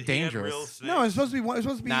 like really Wait, he had dangerous. real snakes? No, it's supposed to be one. It's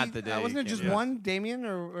supposed to be Not the day wasn't he it just came. one, Damien,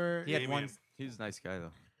 or He had Damien. one. He was a nice guy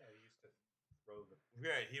though.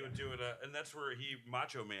 Right, he would do it, and that's where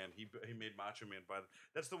Macho Man. He made Macho Man by.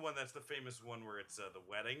 That's the one. That's the famous one where it's the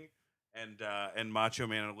wedding, and Macho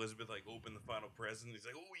Man and Elizabeth like open the final present. He's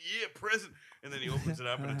like, "Oh yeah, present," and then he opens it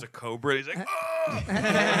up and it's a cobra. And he's like, "Oh!"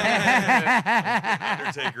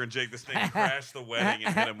 Undertaker and Jake the Snake crash the wedding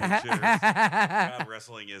and hit him with chairs. God,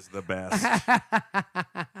 wrestling is the best.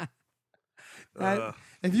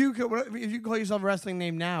 If you call yourself a wrestling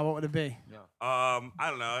name now, what would it be? I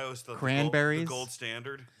don't know. I always thought Cranberries? the gold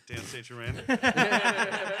standard, Dan St. Germain.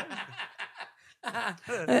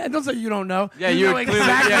 Don't say you don't know. Yeah, you know clearly,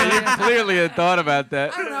 exactly. you clearly had thought about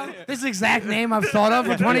that. I don't know. This exact name I've thought of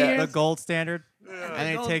for 20 The years. gold standard. And then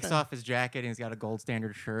he gold takes standard. off his jacket and he's got a gold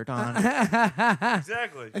standard shirt on.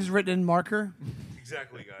 Exactly. It's written in marker.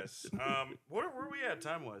 Exactly, guys. Where are we at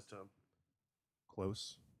time-wise, Tom?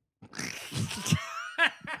 Close.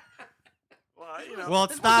 Well, you know. Well,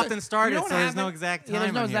 it stopped and started, You know what so there's no happened? exact time. Yeah,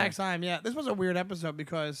 there's no on here. exact time. Yeah, this was a weird episode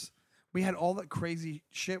because we had all that crazy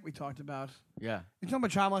shit we talked about. Yeah, You're talking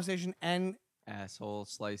about child molestation and asshole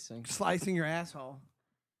slicing. slicing your asshole.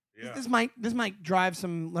 Yeah. This might drive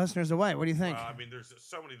some listeners away. What do you think? I mean, there's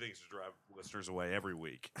so many things to drive listeners away every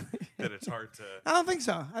week that it's hard to. I don't think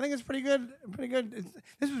so. I think it's pretty good. Pretty good.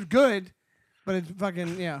 This was good, but it's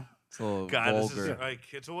fucking It's a little God, this vulgar. is like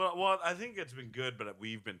it's well. I think it's been good, but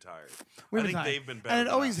we've been tired. We've I been think tired. they've been better. and it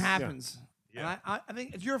than always us. happens. Yeah. And I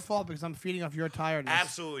think it's your fault because I'm feeding off your tiredness.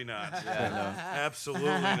 Absolutely not. Yeah, Absolutely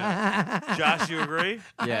not. Josh, you agree?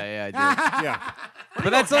 no. yeah, I did. Yeah. But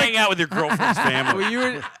that's like Hang out with your girlfriend's family. well, you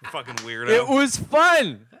were. Fucking weirdo. It was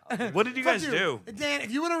fun. What did you guys Fuck do? Dan,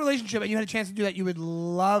 if you were in a relationship and you had a chance to do that, you would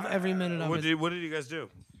love every minute of What it. did you guys do?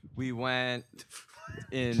 We went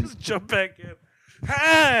in. Jump back in.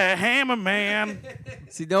 Hi, Hammer Man.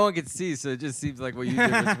 See, no one can see, so it just seems like what you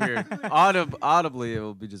did was weird. Audibly, it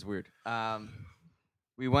will be just weird.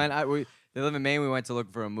 We went. They live in Maine. We went to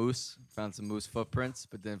look for a moose. Found some moose footprints,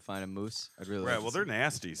 but didn't find a moose. I'd really. Right. like to Well, see- they're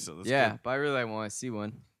nasty. So that's Yeah, good. but I really want to see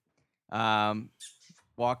one.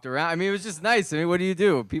 Walked around. I mean, it was just nice. I mean, what do you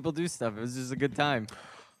do? People do stuff. It was just a good time.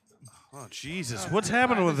 Oh Jesus! What's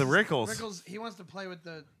happening with the Rickles? Rickles, he wants to play with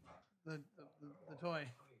the toy.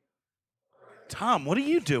 Tom, what are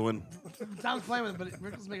you doing? Tom's playing with it, but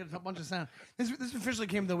Rickles making a bunch of sound. This officially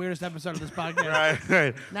became the weirdest episode of this podcast.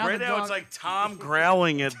 Right. Now Right the now, dog- it's like Tom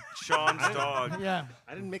growling at Sean's dog. Yeah.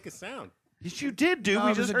 I didn't make a sound. Yes, you did, dude. No, we it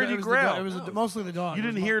was just the heard do- you it was the dog- growl. It was mostly the dog. You It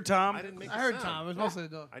was didn't hear Tom? I didn't make I a heard sound. Tom. It was mostly the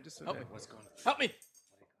dog. I just said, Help hey, me. what's going on? Help me.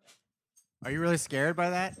 Are you really scared by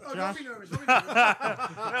that, Oh, Josh? don't be nervous. Don't be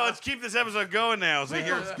nervous. No, let's keep this episode going now. So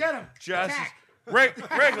here's Rickles, get him. Josh. Attack.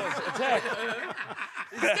 Rickles, attack.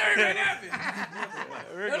 He's staring right at me.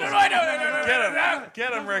 Rickles. No.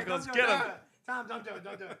 Get him, Rickles. Get him. Tom, don't do it.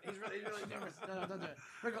 Don't do it. He's really nervous. No, don't do it.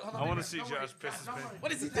 Rickles, hold on. I want to Rickles, see don't worry. Josh piss his Don't pants. worry.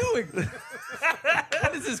 What is he doing?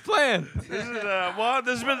 What is his plan? This is well.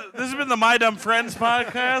 This has been the My Dumb Friends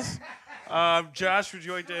podcast. Josh, would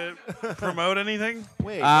you like to promote anything?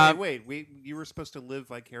 Wait. You were supposed to live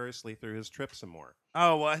vicariously through his trip some more.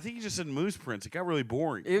 Oh well, I think you just said moose prints. It got really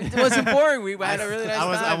boring. It wasn't boring. We had a really nice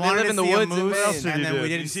I time. They wanted live to in the see a woods in moose. What else Maine. did And you then do? we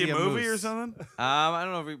Did didn't you see see a a movie moose. or something? I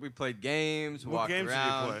don't know if we played games, What walked games did you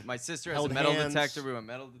around. play? My sister has Held a metal hands. detector. We went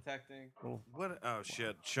metal detecting. What? Oh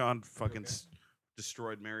shit! Sean fucking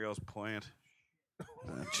destroyed Marielle's plant.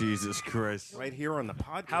 Jesus Christ! Right here on the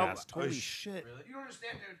podcast. How- Holy oh, shit. You don't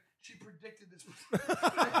understand, dude. She predicted this.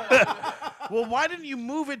 Well, why didn't you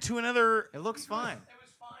move it to another? It looks fine. It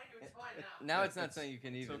was fine. It was fine now. Now it's not something you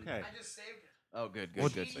can even. okay. I just saved it. Oh, good,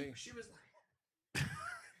 good, good. She was like,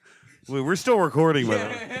 We're still recording, by the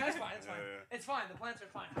way. it's fine. It's fine. It's fine. The plants are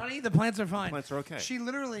fine. Honey, the plants are fine. Plants are okay. She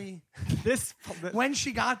literally, This. when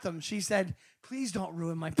she got them, she said, "Please don't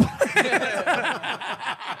ruin my plants."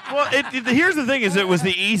 Well, here's the thing: is it was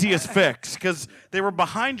the easiest fix because they were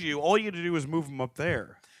behind you. All you had to do was move them up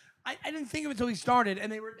there. I didn't think of it until we started,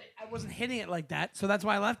 and I wasn't hitting it like that, so that's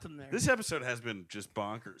why I left them there. This episode has been just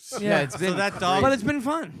bonkers. Yeah, it's been that dog. but it's been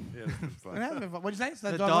fun. Yeah, it's been fun. It has been fun. What'd you say? So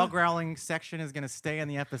that The dog dog what? growling section is gonna stay in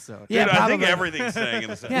the episode. Yeah, Dude, I think probably. everything's staying in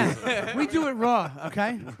this episode. Yeah, we do it raw,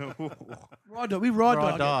 okay? Raw dog. We raw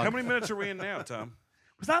dog. dog. How many minutes are we in now, Tom?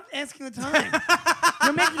 Stop asking the time.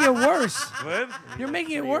 You're making it worse. What? You're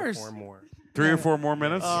making it 3 or worse. 4 more. 3 or 4 more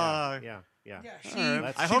minutes? Yeah. Yeah, she.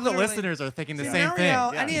 That's- I she hope the literally- listeners are thinking the See, same thing.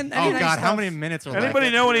 Mariel, Oh any nice God, how stuff- many minutes are left? Anybody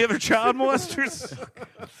know any other child molesters?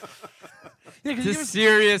 Yeah, 'cause It's you a give us-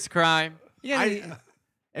 serious crime. you gotta-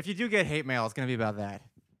 If you do get hate mail, it's gonna be about that.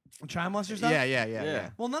 child molester stuff. Yeah.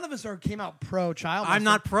 Well, none of us came out pro child. I'm molester,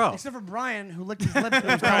 not pro. except for Brian, who licked his lips when he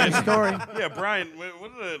was telling his story. Yeah, Brian,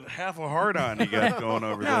 what a half a heart on you got going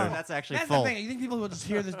over No, there? That's actually That's full. the thing. You think people will just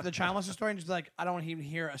hear the child molester story and just be like, I don't want to even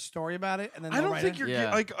hear a story about it, and then I they'll don't write think it? you're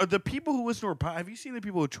Yeah. like the people who listen to our pod. Have you seen the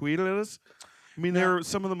people who tweeted at us? I mean, they're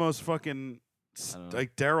some of the most fucking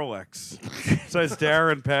like derelicts. Besides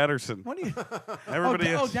Darren Patterson, What do you? everybody.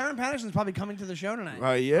 oh, else. Darren Patterson's probably coming to the show tonight.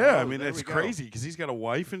 Yeah, I Oh, mean there it's we go. crazy because he's got a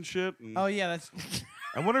wife and shit. And Oh yeah, that's.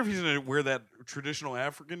 I wonder if he's gonna wear that traditional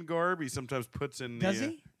African garb he sometimes puts in Does the,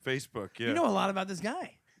 he? Facebook. Yeah. You know a lot about this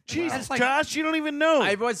guy. Jesus, That's like- Josh, you don't even know.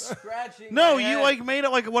 I was scratching. no, my you head. like made it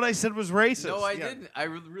like what I said was racist. No, I Yeah. didn't. I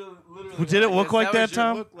really, literally. Well, did it look like that, was your-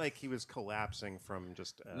 Tom? It looked like he was collapsing from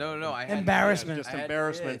just No. I had Embarrassment. just I had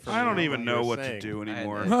embarrassment. itch. From I don't you even you know were what to saying. do I had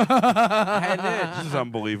anymore. itch. I had This itch. is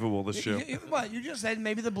unbelievable. This show. What you just said?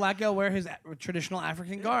 Maybe the black guy will wear his traditional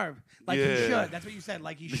African garb, like he Yeah. should. That's what you said.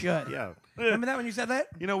 Like he should. Yeah. Remember that when you said that?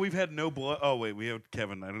 You know, we've had no blood. Oh wait, we have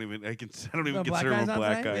Kevin. I don't even No black consider him guys a on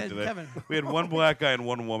black today? guy Yeah, today. Kevin. We had one black guy and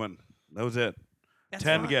one woman. That was it. That's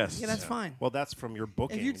 10 fine. guests. Yeah, that's fine. Well, that's from your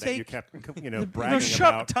booking you that you take kept, the- bragging No,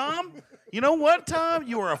 shut about. Tom. You know what, Tom?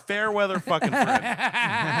 You are a fair weather fucking friend.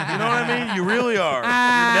 You know what I mean? You really are.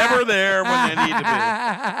 You're never there when they need to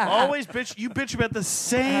be. Always bitch. You bitch about the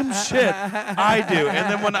same shit I do, and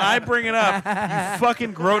then when I bring it up, you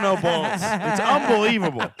fucking grow no balls. It's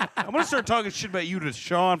unbelievable. I'm gonna start talking shit about you to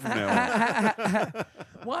Sean from now on.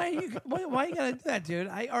 Why you gotta do that, dude?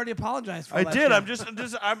 I already apologized for I last did.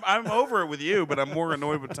 year. I'm over it with you, but I'm more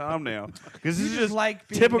annoyed with Tom now because You this is just just like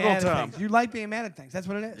being typical mad at Tom. things. You like being mad at things. That's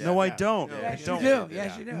what it is. No, I Yeah. don't. Yes, I don't. you do.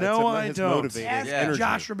 Yes, you do. No, I It's don't. motivating Ask energy.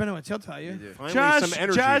 Josh Rabinowitz. He'll tell you. Finally, Josh, some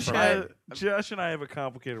energy Josh, from Josh and I have a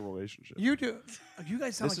complicated relationship. You do. You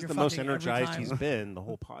guys sound This like is you're the most fucking every energized time. he's been the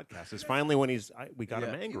whole podcast. It's finally when we got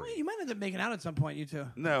him Yeah. angry. You might end up making out at some point, you two.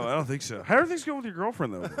 No, I don't think so. How are things going with your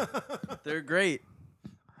girlfriend though? They're great.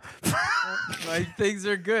 Like things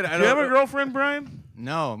are good. I Do you have don't. a girlfriend, Brian?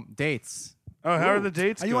 No dates. Oh, how are the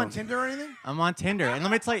dates Are you going? on Tinder or anything? I'm on Tinder, and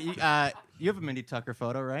let me tell you, you have a Mindy Tucker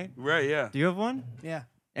photo, right? Right, yeah. Do you have one? Yeah.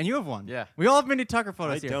 And you have one. Yeah. We all have Mindy Tucker I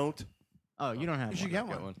photos here. don't. Oh, you don't have You should one.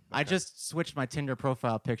 get Got one. I just switched my Tinder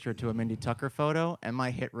profile picture to a Mindy Tucker photo, and my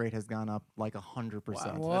hit rate has gone up like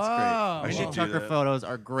 100%. Whoa. I should Mindy do Tucker that. photos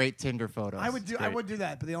are great Tinder photos. I would It's do great.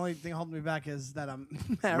 that, but the only thing holding me back is that I'm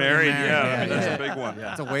married. Married, Married, yeah, yeah, that's yeah. a big one.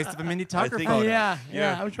 It's a waste of a Mindy Tucker think- Oh, photo. yeah,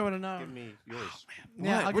 Yeah. I wish I would have Give known. me yours.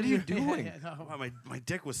 Yeah, I'll What give are you doing? Yeah, no. Wow, my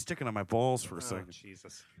dick was sticking on my balls for a Oh, second.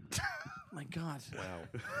 Jesus. My God,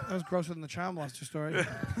 Wow. that was grosser than the child molester story.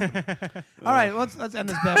 All right, let's end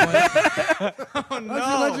this bad boy.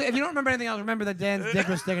 Oh, If you don't remember anything else, remember that Dan's dick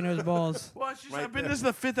was sticking to his balls. Well, it's just, Right this is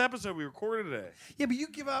the 5th episode we recorded today. Yeah, but you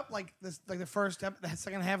give up like this, like the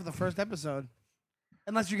second half of the first episode,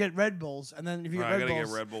 unless you get Red Bulls, and then if you get I Red gotta Bulls,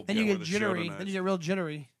 get Red Bull then you before get the show jittery. tonight. Then you get real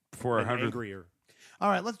jittery. For And 100. angrier. All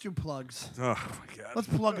right, let's do plugs. Oh my god. Let's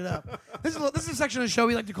plug it up. This is a section of the show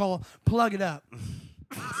we like to call "Plug It Up."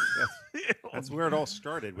 That's where it all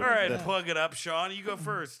started. All right, plug it up, Sean. You go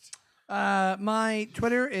first. My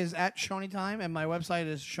Twitter is @ShawnyTime, and my website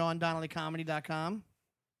is SeanDonnellyComedy.com.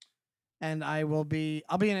 And I'll be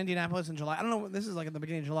in Indianapolis in July. I don't know. This is like at the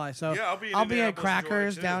beginning of July, so Yeah, I'll be in at Indianapolis in July,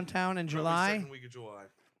 Crackers too. downtown in Probably July, second week of July.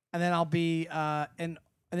 and then I'll be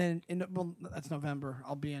well, that's November.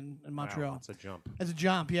 I'll be in Montreal. Wow, that's a jump. It's a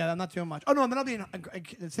jump. Yeah, I'm not doing much. Oh no, and then I'll be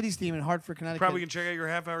in City Steam in Hartford, Connecticut. Probably can check out your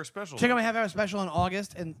half-hour special. check out my half-hour special in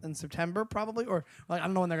August and in September probably, or like I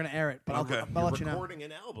don't know when they're gonna air it, but Okay. I'll let you know. Recording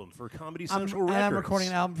an album for Comedy I'm, Central and Records. I'm recording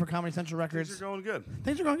an album for Comedy Central Things Records. are going good.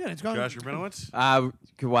 Things are going good. It's going. Josh Rabinowitz? You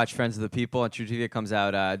could watch Friends of the People on True TV. It comes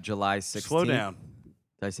out July 16th. Slow down.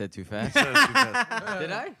 Did I say it too fast? That's too fast.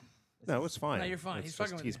 Did I? No, it's fine. No, you're fine. It's He's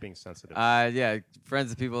fucking just with he's you. being sensitive. Yeah, Friends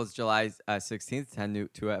of the People is July 16th. 10 new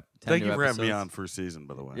Thank you for having me episodes. on first season,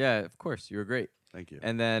 by the way. Yeah, of course. You were great. Thank you.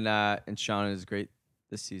 And then and Sean is great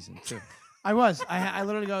this season too. I was. I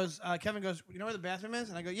literally goes. Kevin goes. You know where the bathroom is?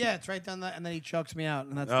 And I go, yeah, it's right down there. And then he chokes me out,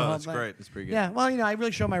 and that's the Oh, whole that's thing. great. It's pretty good. Yeah, well, I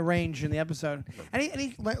really show my range in the episode.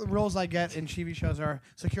 Any roles I get in TV shows are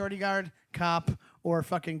security guard, cop, or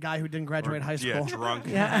fucking guy who didn't graduate high school. Yeah, drunk.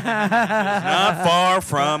 Yeah. Not far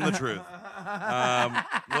from the truth.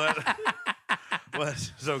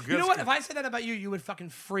 So good. You know what? If I said that about you, you would fucking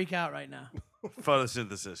freak out right now.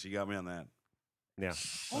 Photosynthesis. You got me on that. Yeah.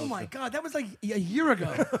 Oh my god, that was like a year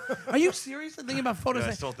ago. Are you serious? Thinking about photosynthesis? Yeah,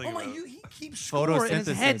 I still think oh my, about it. he keeps score in his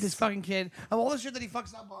head. Photosynthesis. This fucking kid of all the shit that he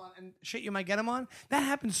fucks up on and shit you might get him on. That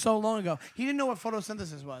happened so long ago. He didn't know what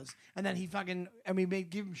photosynthesis was, and then he fucking and we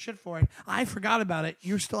give him shit for it. I forgot about it.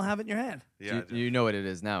 You still have it in your head. Yeah. I You, do. you know what it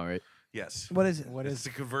is now, right? Yes. What is it? It's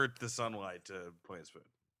to convert the sunlight to plant food.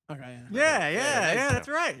 Okay. Yeah, that's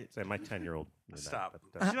right. Say my 10-year-old. knew that, Stop.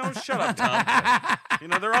 but, You know, shut up, Tom. You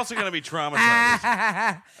know, they're also going to be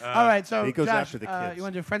traumatized. All right, so he goes Josh, after the kids. you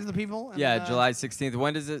want to do Friends of the People? And, Yeah, July 16th.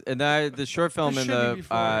 When does it? And the short film This in should be the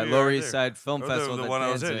before. Yeah, Lower right East there. Side Film Or Festival. the that one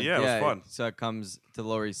I was Dan's in. Yeah, it was fun. So it comes to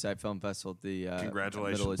Lower East Side Film Festival the middle of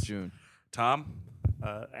Congratulations. June. Tom?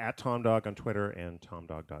 at TomDog on Twitter and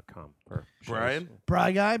TomDog.com for shows. Brian?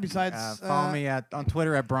 Bry guy. Besides, Follow me on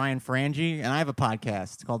Twitter at Brian Frangie, and I have a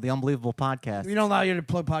podcast called The Unbelievable Podcast. We don't allow you to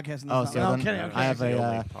plug podcasts. In this Oh, zone. so no, I'm then kidding. I'm I have kidding. The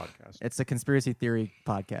only a podcast. it's a conspiracy theory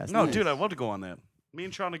podcast. No, dude, I'd love to go on that. Me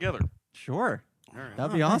and Sean together. Sure, All right.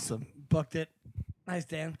 that'd be awesome. Booked it. Nice,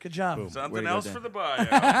 Dan. Good job. Boom. Way Something to go, else Dan. for the bio.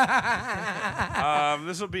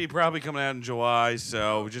 This will be probably coming out in July,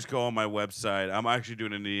 so just go on my website. I'm actually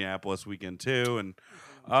doing Indianapolis weekend too, and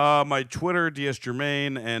my Twitter, DS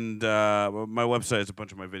Germain, and my website has a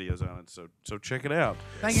bunch of my videos on it. So check it out.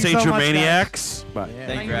 Thank you Saint so much, Germaniacs. Bye. Yeah. Thank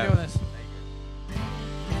Thank you you for for doing this.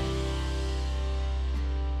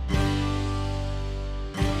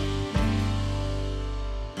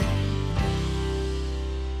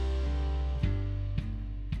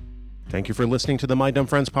 Thank you for listening to the My Dumb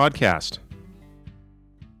Friends podcast.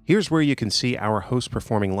 Here's where you can see our host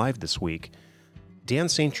performing live this week. Dan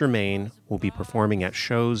St. Germain will be performing at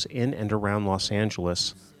shows in and around Los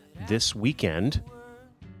Angeles this weekend.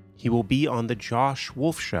 He will be on the Josh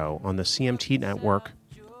Wolf Show on the CMT Network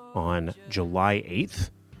on July 8th,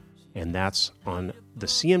 and that's on the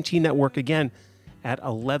CMT Network again at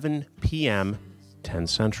 11 p.m., 10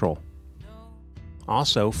 Central.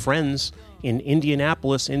 Also, friends in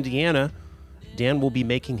Indianapolis, Indiana, Dan will be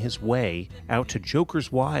making his way out to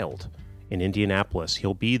Joker's Wild in Indianapolis.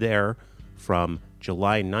 He'll be there from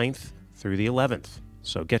July 9th through the 11th,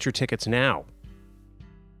 so get your tickets now.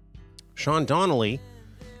 Sean Donnelly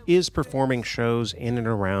is performing shows in and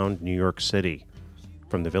around New York City.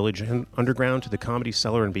 From the Village Underground to the Comedy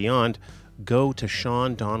Cellar and beyond, go to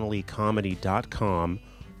SeanDonnellyComedy.com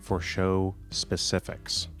for show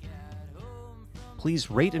specifics.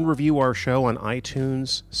 Please rate and review our show on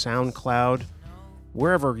iTunes, SoundCloud,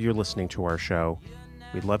 wherever you're listening to our show.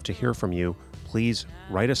 We'd love to hear from you. Please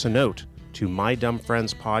write us a note to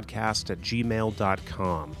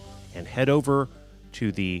mydumbfriendspodcast@gmail.com and head over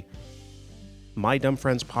to the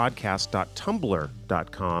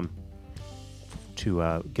mydumbfriendspodcast.tumblr.com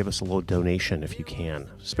to give us a little donation if you can.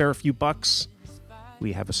 Spare a few bucks.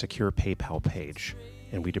 We have a secure PayPal page,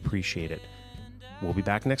 and we'd appreciate it. We'll be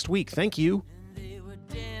back next week. Thank you. They were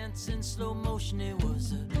dancing slow motion. It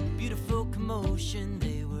was a beautiful commotion.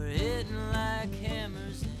 They were hitting like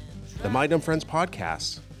hammers. The My Dumb Friends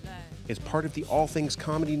podcast is part of the All Things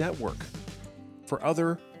Comedy Network. For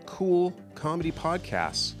other cool comedy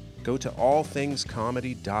podcasts, go to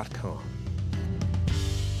allthingscomedy.com.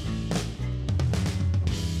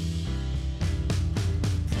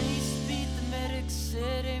 Priest beat the medic,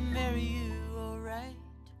 said, "Hey, Mary, you all right?"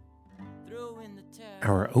 Throw in the towel.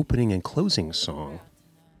 Our opening and closing song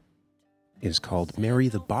is called Mary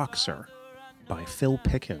the Boxer by Phil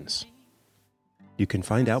Pickens. You can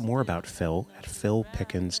find out more about Phil at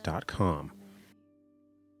philpickens.com.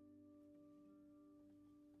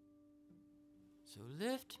 So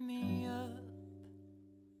lift me up,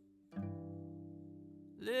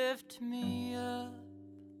 lift me up,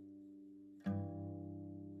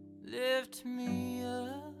 lift me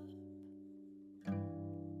up,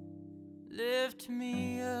 lift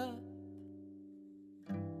me up.